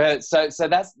 But so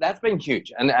that's been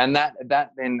huge, and that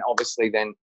then obviously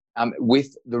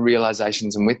with the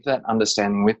realizations and with that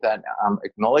understanding, with that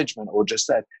acknowledgement, or just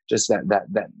that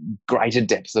greater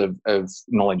depth of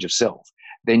knowledge of self,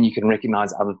 then you can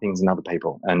recognize other things in other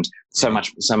people, and so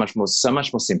much more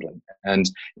simply. And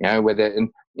I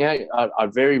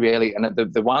very rarely, and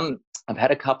the one I've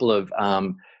had a couple of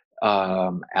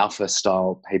alpha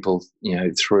style people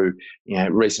through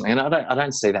recently, and I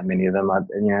don't see that many of them,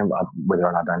 whether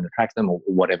or not I don't attract them or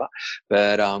whatever,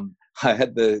 but I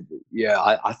had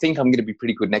I think I'm going to be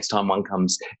pretty good next time one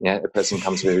comes, a person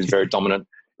comes who's very dominant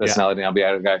personality, and I'll be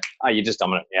able to go, oh, you're just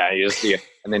dominant,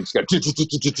 and then just go,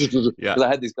 because I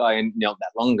had this guy not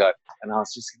that long ago, and I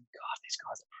was just thinking, God, this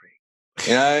guy's a prick,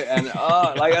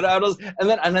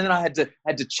 and then I had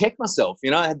to check myself,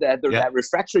 I had that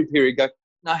refractory period, go,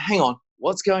 no, hang on,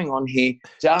 what's going on here?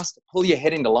 Just pull your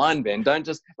head into line, Ben. Don't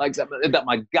just like that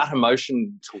my gut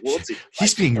emotion towards it.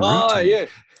 He's being rude. Oh,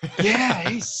 yeah,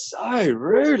 he's so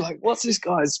rude. Like, what's this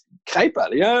guy's caper?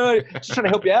 Just trying to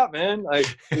help you out, man.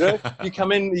 Like, you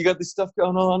come in, you got this stuff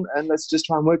going on, and let's just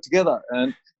try and work together.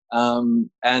 And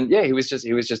he was just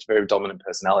a very dominant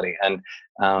personality, and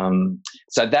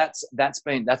so that's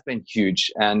been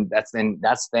huge, and that's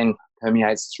then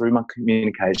permeates through my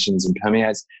communications, and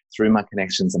permeates through my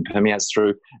connections, and permeates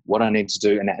through what I need to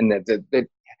do. And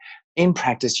in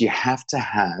practice, you have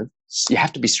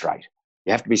to be straight.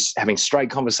 You have to be having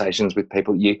straight conversations with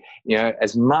people.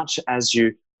 As much as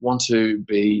you want to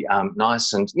be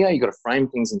nice, and you've got to frame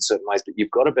things in certain ways, but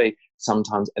you've got to be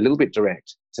sometimes a little bit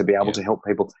direct to be able to help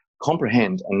people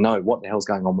comprehend and know what the hell's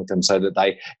going on with them, so that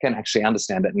they can actually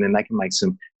understand it, and then they can make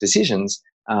some decisions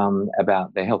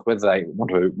about their health, whether they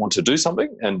want to do something,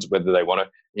 and whether they want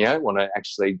to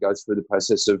actually go through the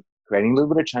process of creating a little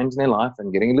bit of change in their life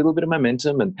and getting a little bit of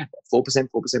momentum, and 4%,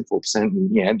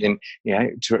 and then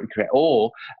to create,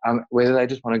 or whether they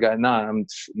just want to go, no, I'm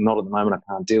not at the moment,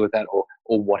 I can't deal with that, or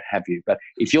what have you. But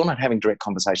if you're not having direct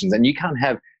conversations, and you can't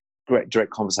have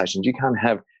direct conversations, you can't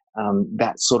have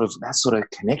that sort of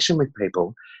connection with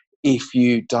people if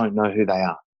you don't know who they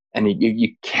are. And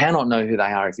you cannot know who they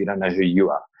are if you don't know who you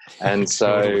are. And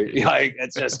so,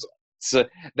 it's just So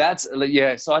that's,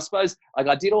 yeah. So I suppose like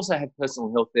I did also have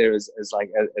personal health there as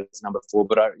number 4,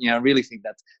 but I really think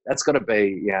that's got to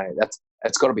be,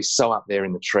 it's got to be so up there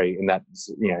in the tree in that,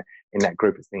 in that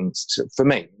group of things for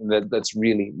me. That's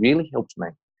really, really helped me.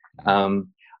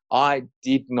 I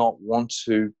did not want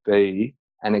to be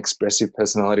an expressive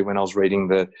personality when I was reading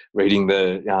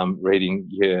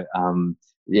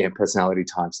personality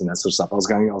types and that sort of stuff. I was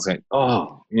going,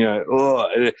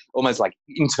 almost like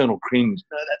internal cringe.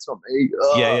 No, that's not me.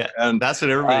 Yeah. And that's what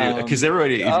everybody, because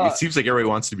it seems like everybody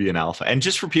wants to be an alpha. And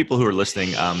just for people who are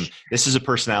listening, this is a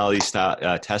personality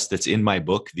test that's in my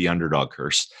book, The Underdog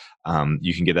Curse.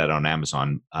 You can get that on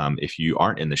Amazon if you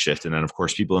aren't in the shift. And then, of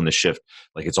course, people in the shift,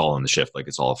 like it's all in the shift, like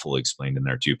it's all fully explained in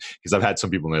there too. Because I've had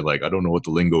some people and they're like, I don't know what the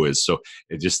lingo is. So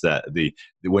it's just that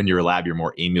when you're a lab, you're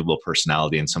more amiable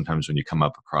personality. And sometimes when you come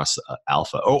up across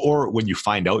alpha, or when you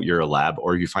find out you're a lab,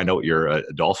 or you find out you're a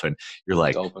dolphin, you're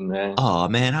like, oh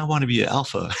man, I want to be an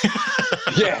alpha.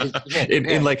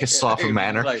 in like a soft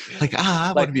manner.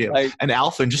 I want to be an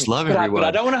alpha and just love everyone. But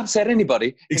I don't want to upset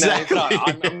anybody. Exactly.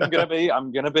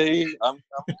 I'm gonna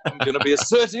be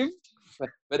assertive,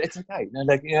 but it's okay.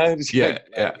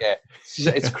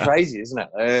 It's crazy, isn't it?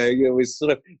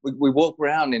 We walk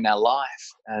around in our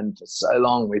life and for so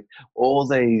long with all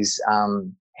these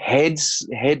head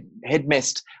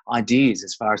messed ideas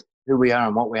as far as who we are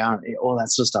and what we are, and all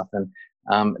that sort of stuff. And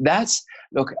that's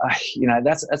one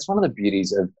of the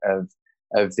beauties of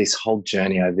this whole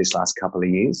journey over this last couple of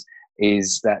years,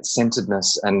 is that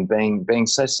centeredness and being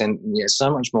so so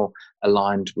much more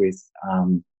aligned with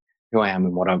who I am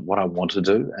and what I want to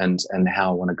do and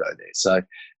how I want to go there. So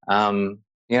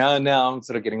now I'm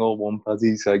sort of getting all warm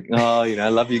fuzzies, like,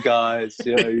 love you guys.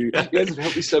 You guys have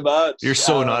helped me so much. You're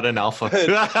so not an alpha.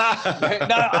 No,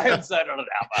 I am so not an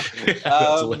alpha.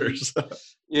 That's hilarious.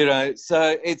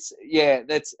 So it's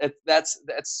that's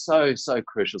so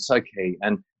crucial, so key.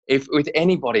 And if with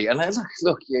anybody, and it's like,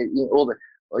 look,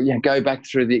 go back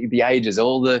through the ages,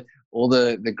 all the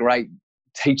great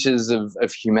teachers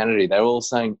of humanity, they're all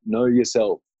saying, know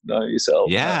yourself.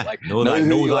 Yeah. Know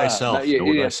thyself.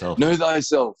 Know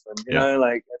thyself. And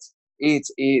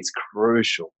it's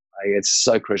crucial. It's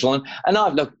so crucial. And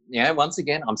once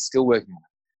again, I'm still working on it.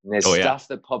 And there's stuff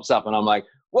that pops up and I'm like,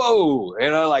 whoa,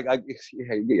 I get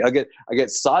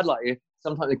sidelined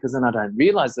sometimes because then I don't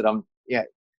realize that I'm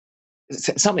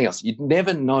something else. You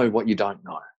never know what you don't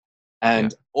know.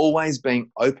 And always being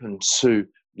open to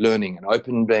learning and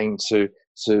open being to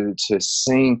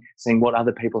seeing what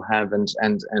other people have and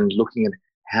looking at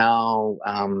how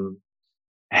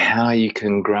you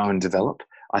can grow and develop,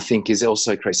 I think is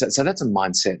also great. So that's a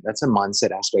mindset. That's a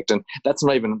mindset aspect, and that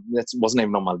wasn't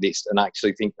even on my list. And I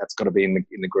actually think that's got to be in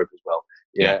the group as well.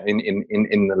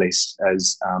 In the list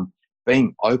as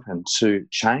being open to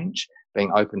change,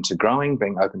 being open to growing,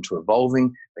 being open to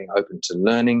evolving, being open to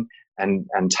learning. And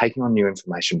taking on new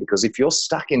information, because if you're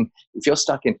stuck in,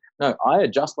 no, I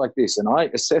adjust like this and I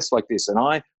assess like this and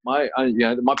my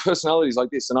personality is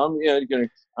like this and I'm going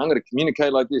to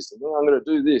communicate like this and I'm going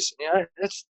to do this.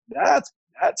 That's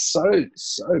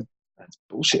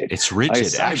bullshit. It's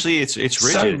rigid. Actually, it's rigid.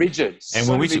 So rigid. And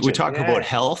when we talk about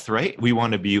health, right? We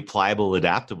want to be pliable,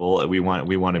 adaptable. We want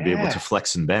to be able to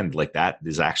flex and bend. Like that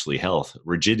is actually health.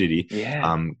 Rigidity.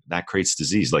 That creates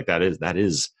disease. Like that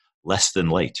is less than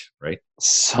light, right?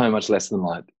 So much less than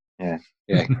light. Yeah.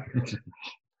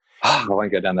 I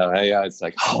won't go down that way. It's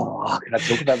like, can I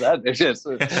talk about that? Yes.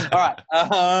 All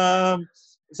right.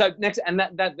 So next, and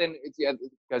that then it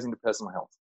goes into personal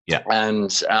health. Yeah.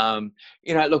 And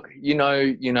look,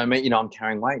 me, I'm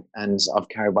carrying weight, and I've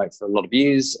carried weight for a lot of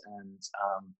years,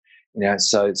 and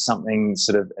so it's something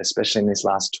sort of, especially in this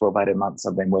last 12, 18 months,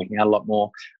 I've been working out a lot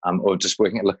more, or just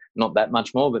working out, not that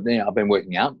much more, but I've been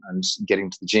working out and getting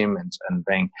to the gym and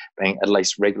being at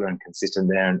least regular and consistent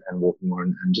there and walking more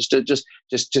and just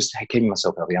keeping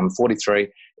myself healthy. I'm 43.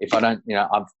 If I don't,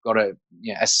 I've got to,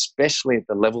 especially at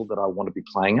the level that I want to be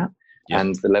playing at,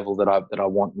 and the level that I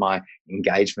want my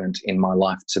engagement in my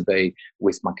life to be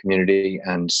with my community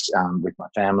and with my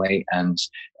family and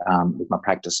with my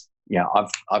practice.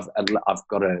 I've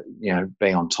got to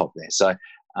be on top there. So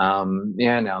now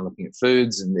I'm looking at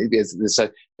foods, and so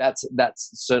that's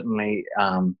certainly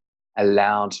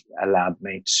allowed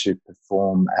me to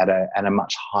perform at a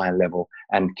much higher level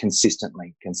and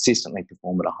consistently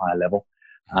perform at a higher level.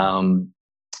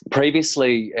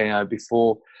 Previously,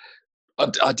 before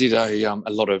I did a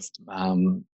lot of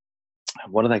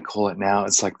what do they call it now?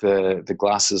 It's like the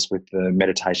glasses with the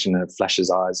meditation that flashes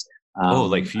eyes.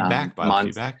 Like feedback,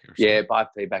 biofeedback?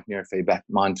 Biofeedback, neurofeedback,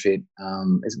 MindFit.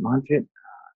 Is it MindFit?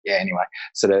 Anyway.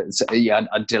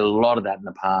 I did a lot of that in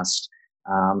the past,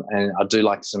 And I do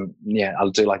like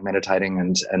meditating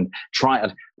and try.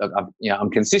 Look, I'm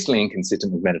consistently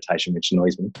inconsistent with meditation, which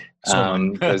annoys me.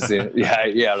 Because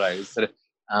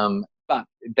but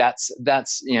that's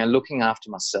looking after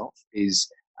myself is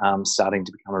starting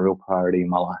to become a real priority in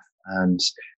my life, and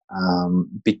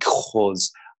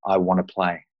because I want to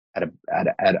play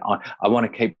I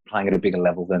want to keep playing at a bigger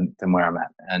level than where I'm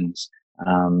at, and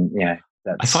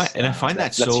I find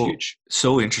that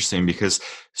so interesting, because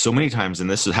so many times, and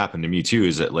this has happened to me too,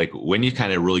 is that like when you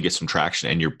kind of really get some traction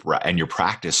and your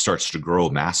practice starts to grow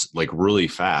like really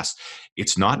fast,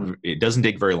 it doesn't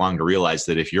take very long to realize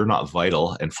that if you're not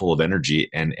vital and full of energy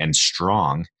and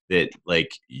strong, that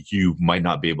like you might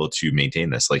not be able to maintain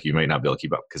this. Like you might not be able to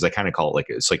keep up, because I kind of call it like,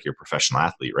 it's like you're a professional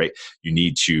athlete, right? You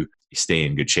need to stay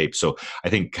in good shape. So I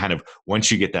think kind of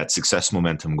once you get that success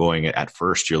momentum going at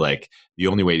first, you're like, the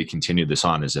only way to continue this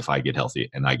on is if I get healthy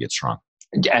and I get strong.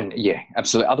 And yeah,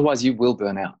 absolutely. Otherwise you will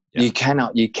burn out. Yeah.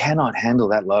 You cannot handle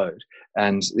that load.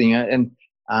 And,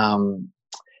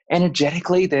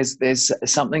 energetically, there's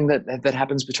something that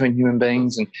happens between human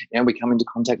beings, and we come into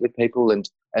contact with people, and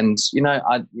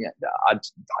I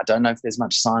don't know if there's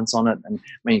much science on it. And I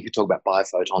mean, you could talk about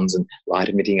biophotons and light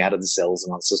emitting out of the cells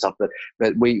and all that sort of stuff,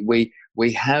 but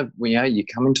we have you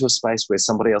come into a space where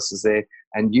somebody else is there,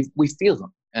 and we feel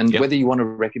them. And whether you want to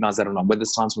recognize that or not, whether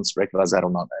science wants to recognize that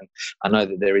or not, and I know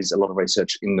that there is a lot of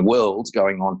research in the world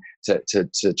going on to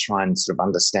try and sort of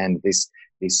understand this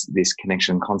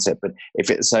connection concept. But if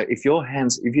you've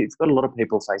got a lot of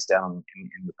people face down in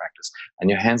your practice, and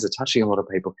your hands are touching a lot of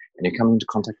people, and you're coming into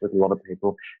contact with a lot of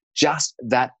people, just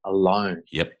that alone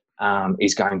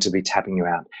is going to be tapping you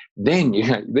out. Then you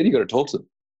got to talk to them.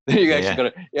 Then you actually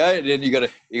got to then you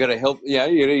got to help. You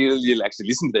actually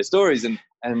listen to their stories, and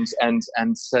then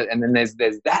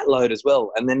there's that load as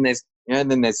well, and then there's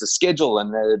the schedule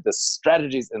and the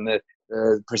strategies and the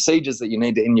procedures that you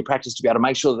need in your practice to be able to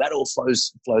make sure that all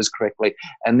flows correctly,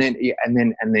 and then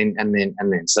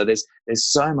so there's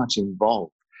so much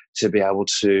involved to be able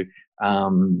to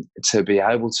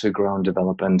grow and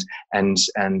develop and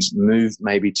move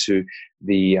maybe to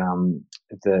the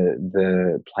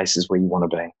places where you want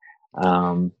to be,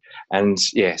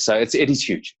 so it is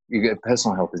huge.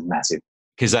 Personal health is massive.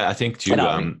 Because I think too,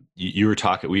 you were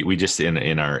talking. We just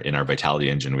in our Vitality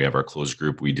Engine, we have our closed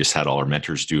group. We just had all our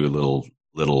mentors do a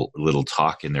little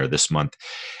talk in there this month,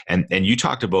 and you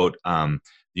talked about the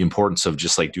importance of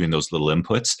just like doing those little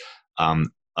inputs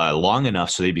long enough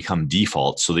so they become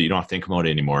default, so that you don't have to think about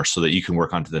it anymore, so that you can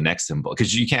work on to the next input.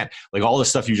 Because you can't, like, all the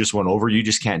stuff you just went over, you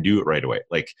just can't do it right away.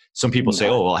 Like some people say,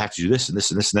 oh, well, I have to do this and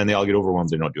this and this, and then they all get overwhelmed.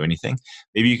 They don't do anything.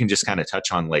 Maybe you can just kind of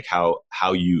touch on like how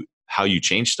you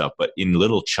change stuff, but in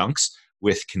little chunks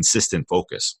with consistent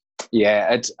focus.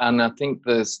 Yeah, and I think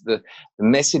the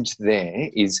message there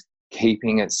is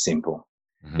keeping it simple.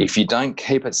 Mm-hmm. If you don't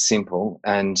keep it simple,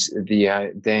 and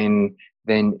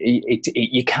then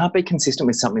you can't be consistent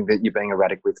with something that you're being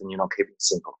erratic with, and you're not keeping it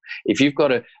simple. If you've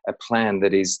got a plan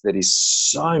that is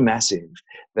so massive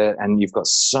and you've got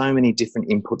so many different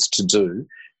inputs to do,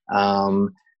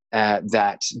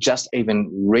 that just even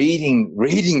reading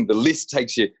the list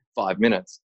takes you 5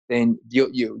 minutes, then you're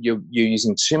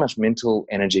using too much mental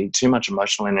energy, too much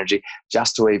emotional energy,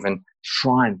 just to even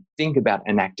try and think about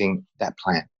enacting that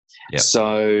plan. Yep.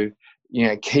 So,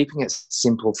 keeping it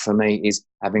simple for me is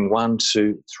having 1,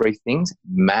 2, 3 things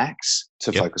max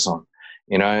to focus on,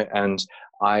 and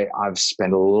I've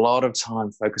spent a lot of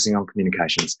time focusing on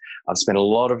communications. I've spent a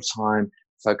lot of time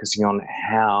focusing on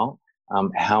how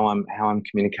I'm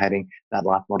communicating that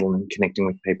life model and connecting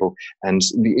with people, and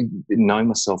knowing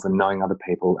myself and knowing other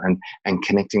people and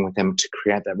connecting with them to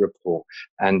create that rapport.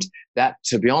 And that,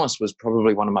 to be honest, was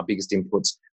probably one of my biggest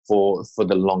inputs for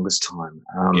the longest time.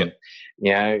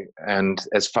 And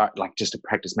as far like just a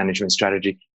practice management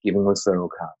strategy, giving referral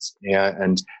cards,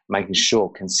 and making sure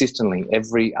consistently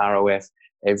every ROF,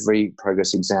 every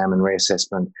progress exam and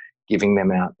reassessment, giving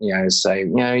them out, say,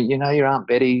 your Aunt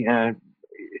Betty,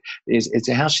 is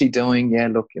how's she doing? Yeah,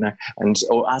 look,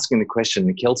 or asking the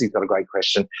question. Kelsey's got a great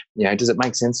question. Does it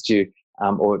make sense to you?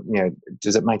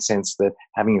 Does it make sense that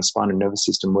having your spinal nervous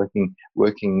system working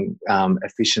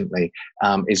efficiently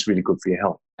is really good for your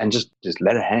health? And just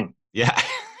let it hang. Yeah.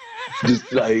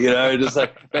 Just like,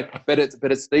 but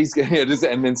it's these guys,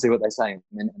 and then see what they say, and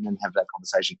then have that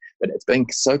conversation. But it's being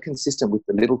so consistent with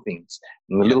the little things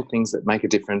and the little things that make a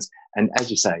difference. And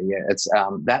as you say, it's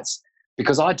that's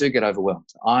because I do get overwhelmed.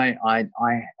 I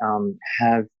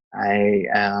have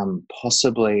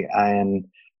possibly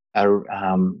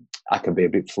I could be a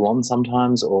bit full on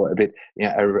sometimes, or a bit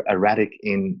erratic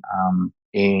in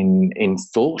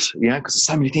thought, because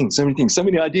so many things, so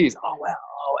many ideas. Oh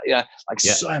wow,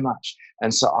 so much.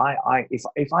 And so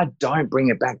if I don't bring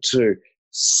it back to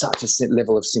such a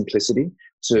level of simplicity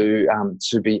to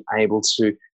be able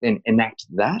to then enact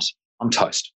that, I'm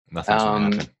toast. Nothing's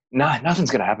going to happen. No,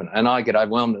 nothing's going to happen. And I get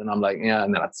overwhelmed, and I'm like,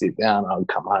 and then I'd sit down, I'll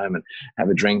come home and have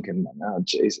a drink, and oh,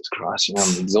 Jesus Christ,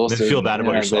 I'm exhausted. Then feel bad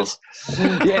about yourself.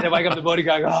 Then wake up the body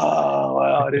going, oh,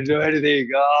 well, I didn't do anything.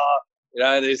 Oh,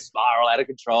 they spiral out of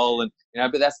control, and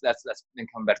but that's then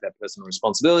coming back to that personal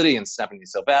responsibility and snapping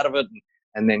yourself out of it,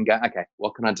 and then go, okay,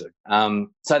 what can I do?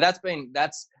 So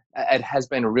it has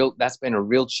been a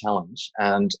real challenge,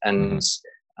 and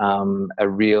a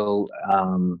real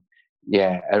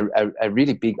a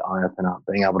really big eye opener,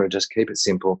 being able to just keep it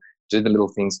simple, do the little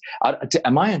things.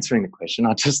 Am I answering the question? I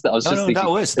was just thinking, that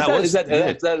was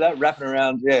that wrapping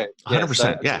around.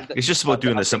 100%. It's just about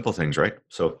doing the simple things, right?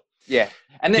 So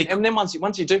and then once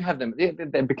you do have them,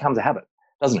 it becomes a habit,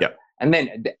 doesn't it? And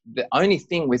then the only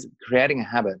thing with creating a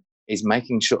habit is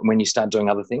making sure, when you start doing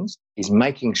other things, is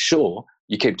making sure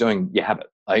you keep doing your habit,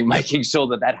 like making sure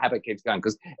that habit keeps going.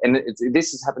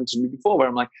 This has happened to me before, where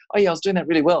I'm like, oh yeah, I was doing that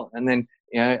really well, and then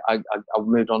I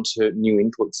moved on to new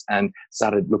inputs and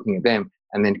started looking at them,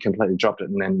 and then completely dropped it,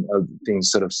 and then things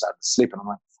sort of started to slip, and I'm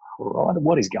like,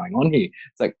 what is going on here?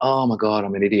 It's like, oh my God,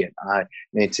 I'm an idiot. I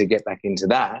need to get back into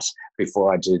that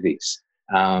before I do this.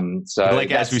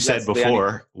 As we said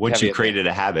before, once you've created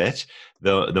a habit,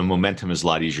 the momentum is a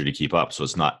lot easier to keep up. So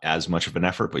it's not as much of an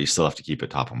effort, but you still have to keep it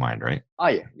top of mind, right? Oh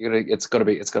yeah, it's got to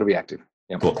be active.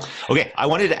 Yeah. Cool. Okay, I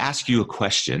wanted to ask you a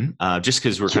question, just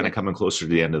because we're kind of coming closer to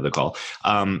the end of the call.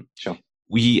 Sure.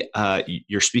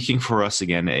 You're speaking for us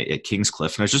again at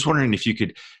Kingscliff, and I was just wondering if you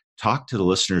could talk to the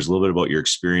listeners a little bit about your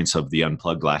experience of the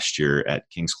Unplugged last year at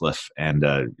Kingscliff, and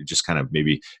just kind of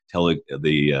maybe tell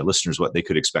the listeners what they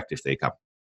could expect if they come.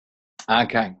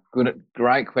 Okay,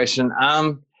 great question.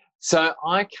 So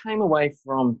I came away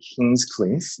from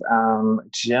Kingscliff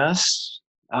just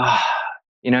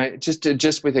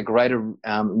with a greater,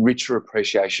 richer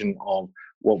appreciation of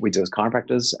what we do as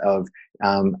chiropractors, of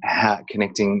how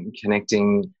connecting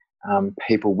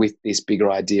people with this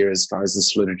bigger idea as far as the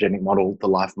salutogenic model, the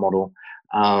life model.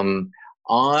 I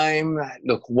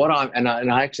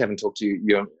actually haven't talked to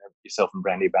yourself and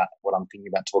Brandy about what I'm thinking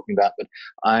about talking about, but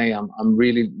I'm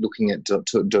really looking at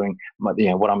doing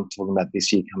what I'm talking about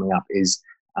this year coming up is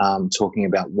talking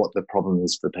about what the problem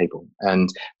is for people, and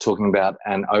talking about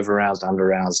an over-aroused,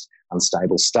 under-aroused,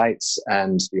 unstable states,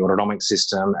 and the autonomic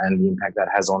system, and the impact that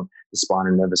has on the spine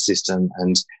and nervous system,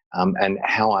 and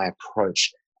how I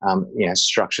approach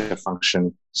structure,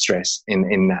 function, stress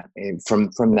in that from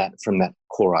that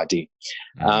core idea.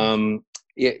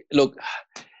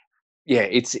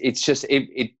 It's just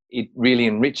it really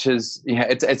enriches.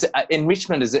 It's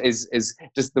enrichment is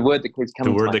just the word that keeps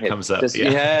coming. The word to my that head. comes up.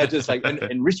 Just like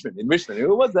enrichment.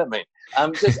 What does that mean?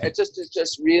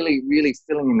 Just really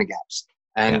filling in the gaps.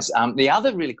 And the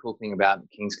other really cool thing about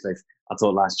Kingscliff, I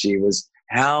thought last year, was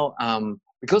how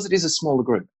because it is a smaller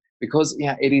group. Because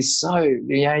it is so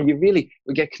we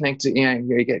get connected.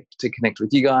 We get to connect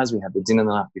with you guys. We have the dinner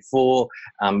the night before,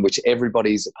 which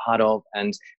everybody's a part of,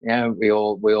 and we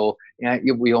all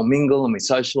mingle and we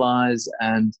socialize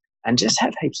and just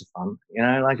have heaps of fun.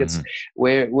 It's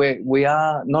we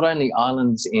are not only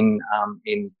islands in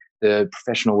the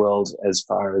professional world as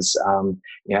far as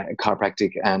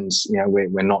chiropractic, and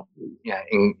we're not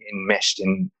enmeshed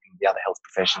in the other health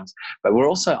professions, but we're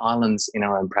also islands in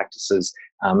our own practices,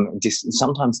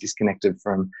 sometimes disconnected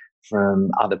from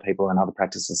other people and other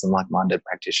practices and like-minded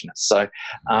practitioners. So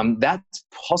that's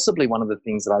possibly one of the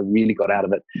things that I really got out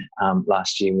of it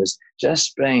last year, was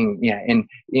just being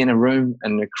in a room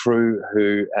and a crew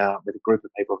who with a group of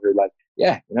people who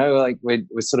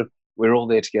we're all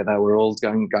there together. We're all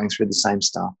going through the same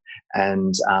stuff,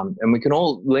 and we can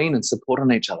all lean and support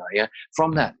on each other.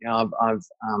 From that,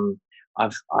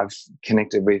 I've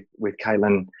connected with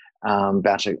Caitlin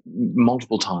Boucher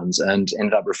multiple times, and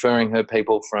ended up referring her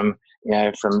people from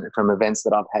events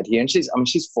that I've had here. And she's 3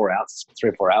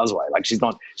 or 4 hours away. Like she's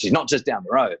not just down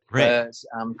the road. Right.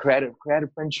 But creative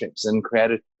friendships and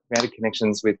creative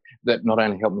connections with that not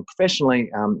only help me professionally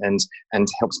and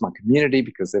helps my community,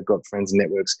 because they've got friends and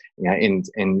networks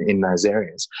in those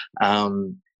areas.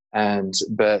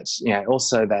 But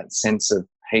also that sense of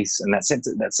peace, and that sense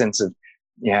of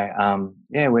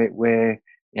we're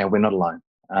not alone.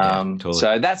 Totally.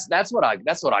 So that's what I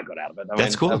got out of it.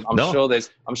 That's cool. I'm sure there's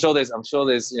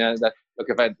that. Look,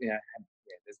 if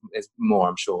there's more,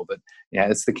 I'm sure, but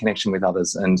it's the connection with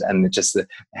others and just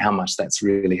how much that's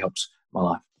really helped my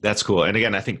life. That's cool. And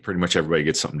again, I think pretty much everybody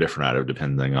gets something different out of it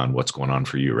depending on what's going on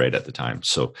for you right at the time.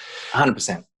 So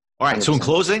 100%. All right. 100%. So in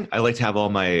closing, I like to have all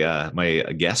my my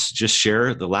guests just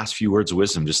share the last few words of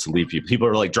wisdom, just to leave people. People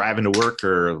are like driving to work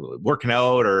or working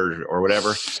out or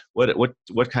whatever. What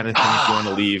kind of things do you want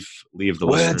to leave the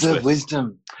listeners with? Words of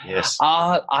wisdom. Yes.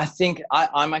 I think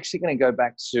I'm actually going to go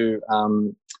back to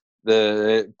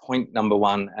the point number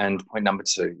 1 and point number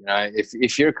 2. You know,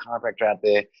 if you're a chiropractor out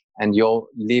there and you're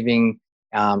living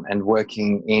and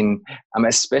working in,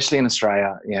 especially in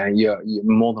Australia, you know, you're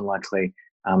more than likely.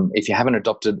 If you haven't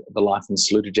adopted the life and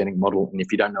salutogenic model, and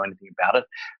if you don't know anything about it,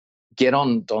 get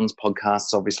on Don's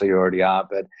podcasts. Obviously, you already are,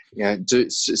 but you know,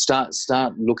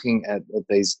 start looking at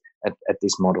this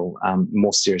model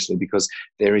more seriously, because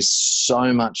there is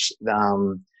so much.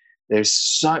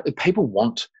 People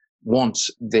want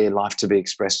their life to be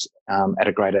expressed at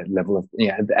a greater level of, you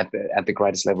know, at the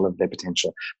greatest level of their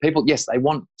potential. People, yes, they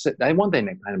want their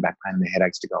neck pain and back pain and their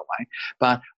headaches to go away,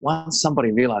 but once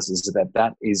somebody realizes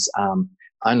that is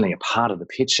only a part of the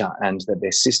picture, and that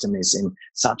their system is in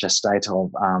such a state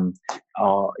of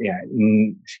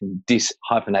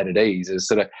dishyphenated ease, is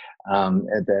sort of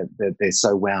that they're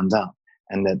so wound up,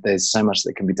 and that there's so much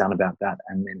that can be done about that,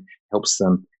 and then helps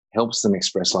them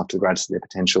express life to the greatest of their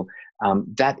potential.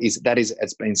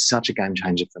 It's been such a game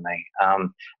changer for me.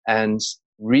 And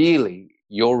really,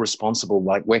 you're responsible.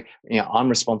 Like I'm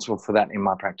responsible for that in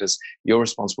my practice. You're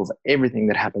responsible for everything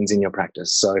that happens in your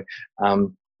practice. So,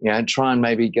 try and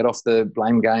maybe get off the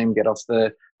blame game, get off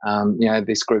the,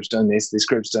 this group's doing this,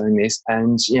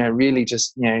 and, really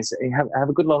just, have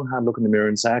a good long hard look in the mirror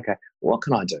and say, okay, what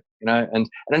can I do? And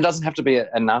it doesn't have to be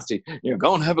a nasty,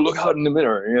 go and have a look hard in the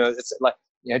mirror. It's like,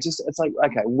 it's like,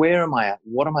 okay, where am I at?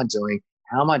 What am I doing?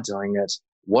 How am I doing it?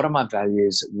 What are my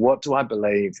values? What do I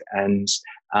believe? And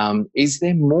is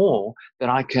there more that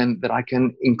I can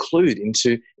include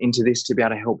into this to be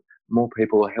able to help more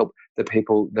people, or help the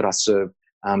people that I serve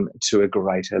to a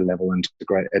greater level and to a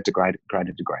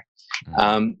greater degree?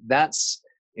 That's,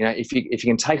 if you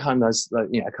can take home those,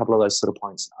 a couple of those sort of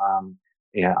points,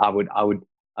 I would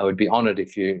be honoured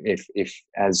if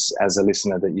as a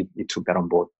listener that you took that on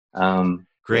board.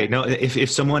 Great. Now, if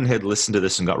someone had listened to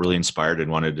this and got really inspired and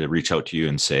wanted to reach out to you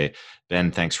and say, Ben,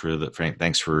 thanks for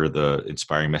the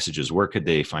inspiring messages, where could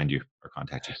they find you or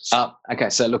contact you? Okay.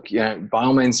 So look, by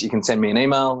all means, you can send me an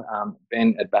email,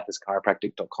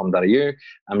 ben@bathurstchiropractic.com.au. You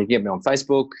can get me on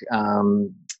Facebook,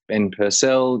 Ben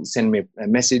Purcell. Send me a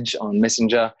message on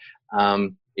Messenger.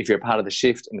 If you're a part of the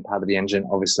shift and a part of the engine,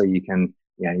 obviously you can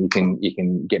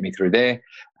get me through there.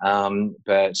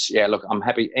 But yeah, look, I'm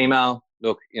happy. Email.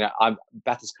 Look,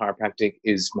 Bathurst Chiropractic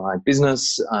is my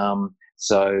business.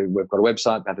 So we've got a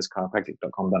website,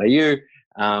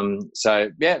 bathurstchiropractic.com.au. So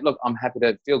yeah, look, I'm happy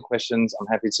to field questions. I'm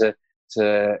happy to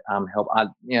help.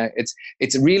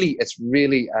 It's really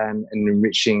an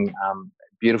enriching,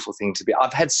 beautiful thing to be.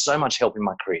 I've had so much help in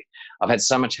my career. I've had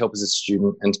so much help as a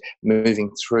student, and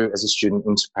moving through as a student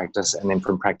into practice, and then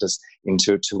from practice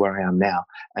into where I am now,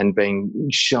 and being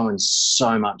shown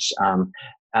so much.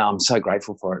 I'm so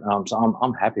grateful for it. So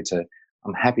I'm happy to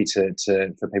for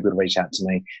people to reach out to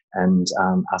me and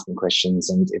ask me questions.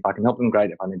 And if I can help them,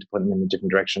 great. If I need to put them in a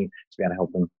different direction to be able to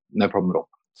help them, no problem at all.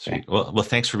 Sweet. Well,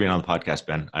 thanks for being on the podcast,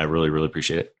 Ben. I really, really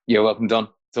appreciate it. You're welcome, Don.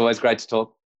 It's always great to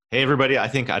talk. Hey, everybody. I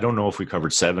don't know if we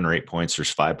covered 7 or 8 points or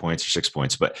 5 points or 6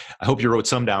 points, but I hope you wrote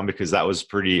some down, because that was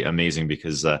pretty amazing,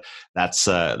 because that's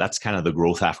kind of the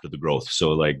growth after the growth.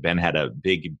 So like Ben had a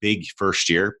big first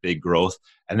year, big growth,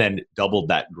 and then doubled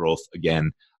that growth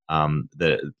again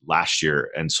the last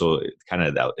year. And so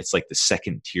it's like the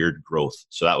second tiered growth.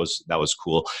 So that was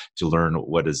cool to learn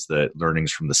what is the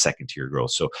learnings from the second tier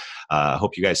growth. So I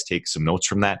hope you guys take some notes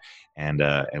from that. And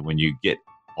when you get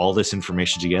all this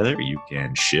information together, you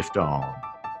can shift on.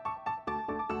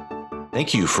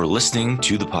 Thank you for listening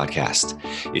to the podcast.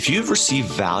 If you've received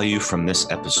value from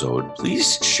this episode,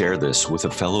 please share this with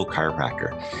a fellow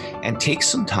chiropractor, and take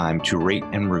some time to rate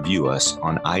and review us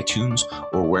on iTunes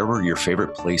or wherever your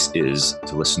favorite place is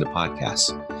to listen to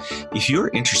podcasts. If you're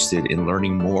interested in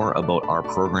learning more about our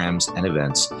programs and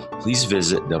events, please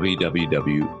visit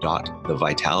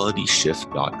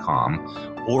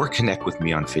www.thevitalityshift.com or connect with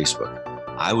me on Facebook.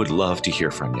 I would love to hear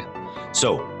from you.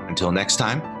 So until next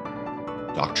time,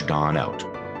 Dr. Don out.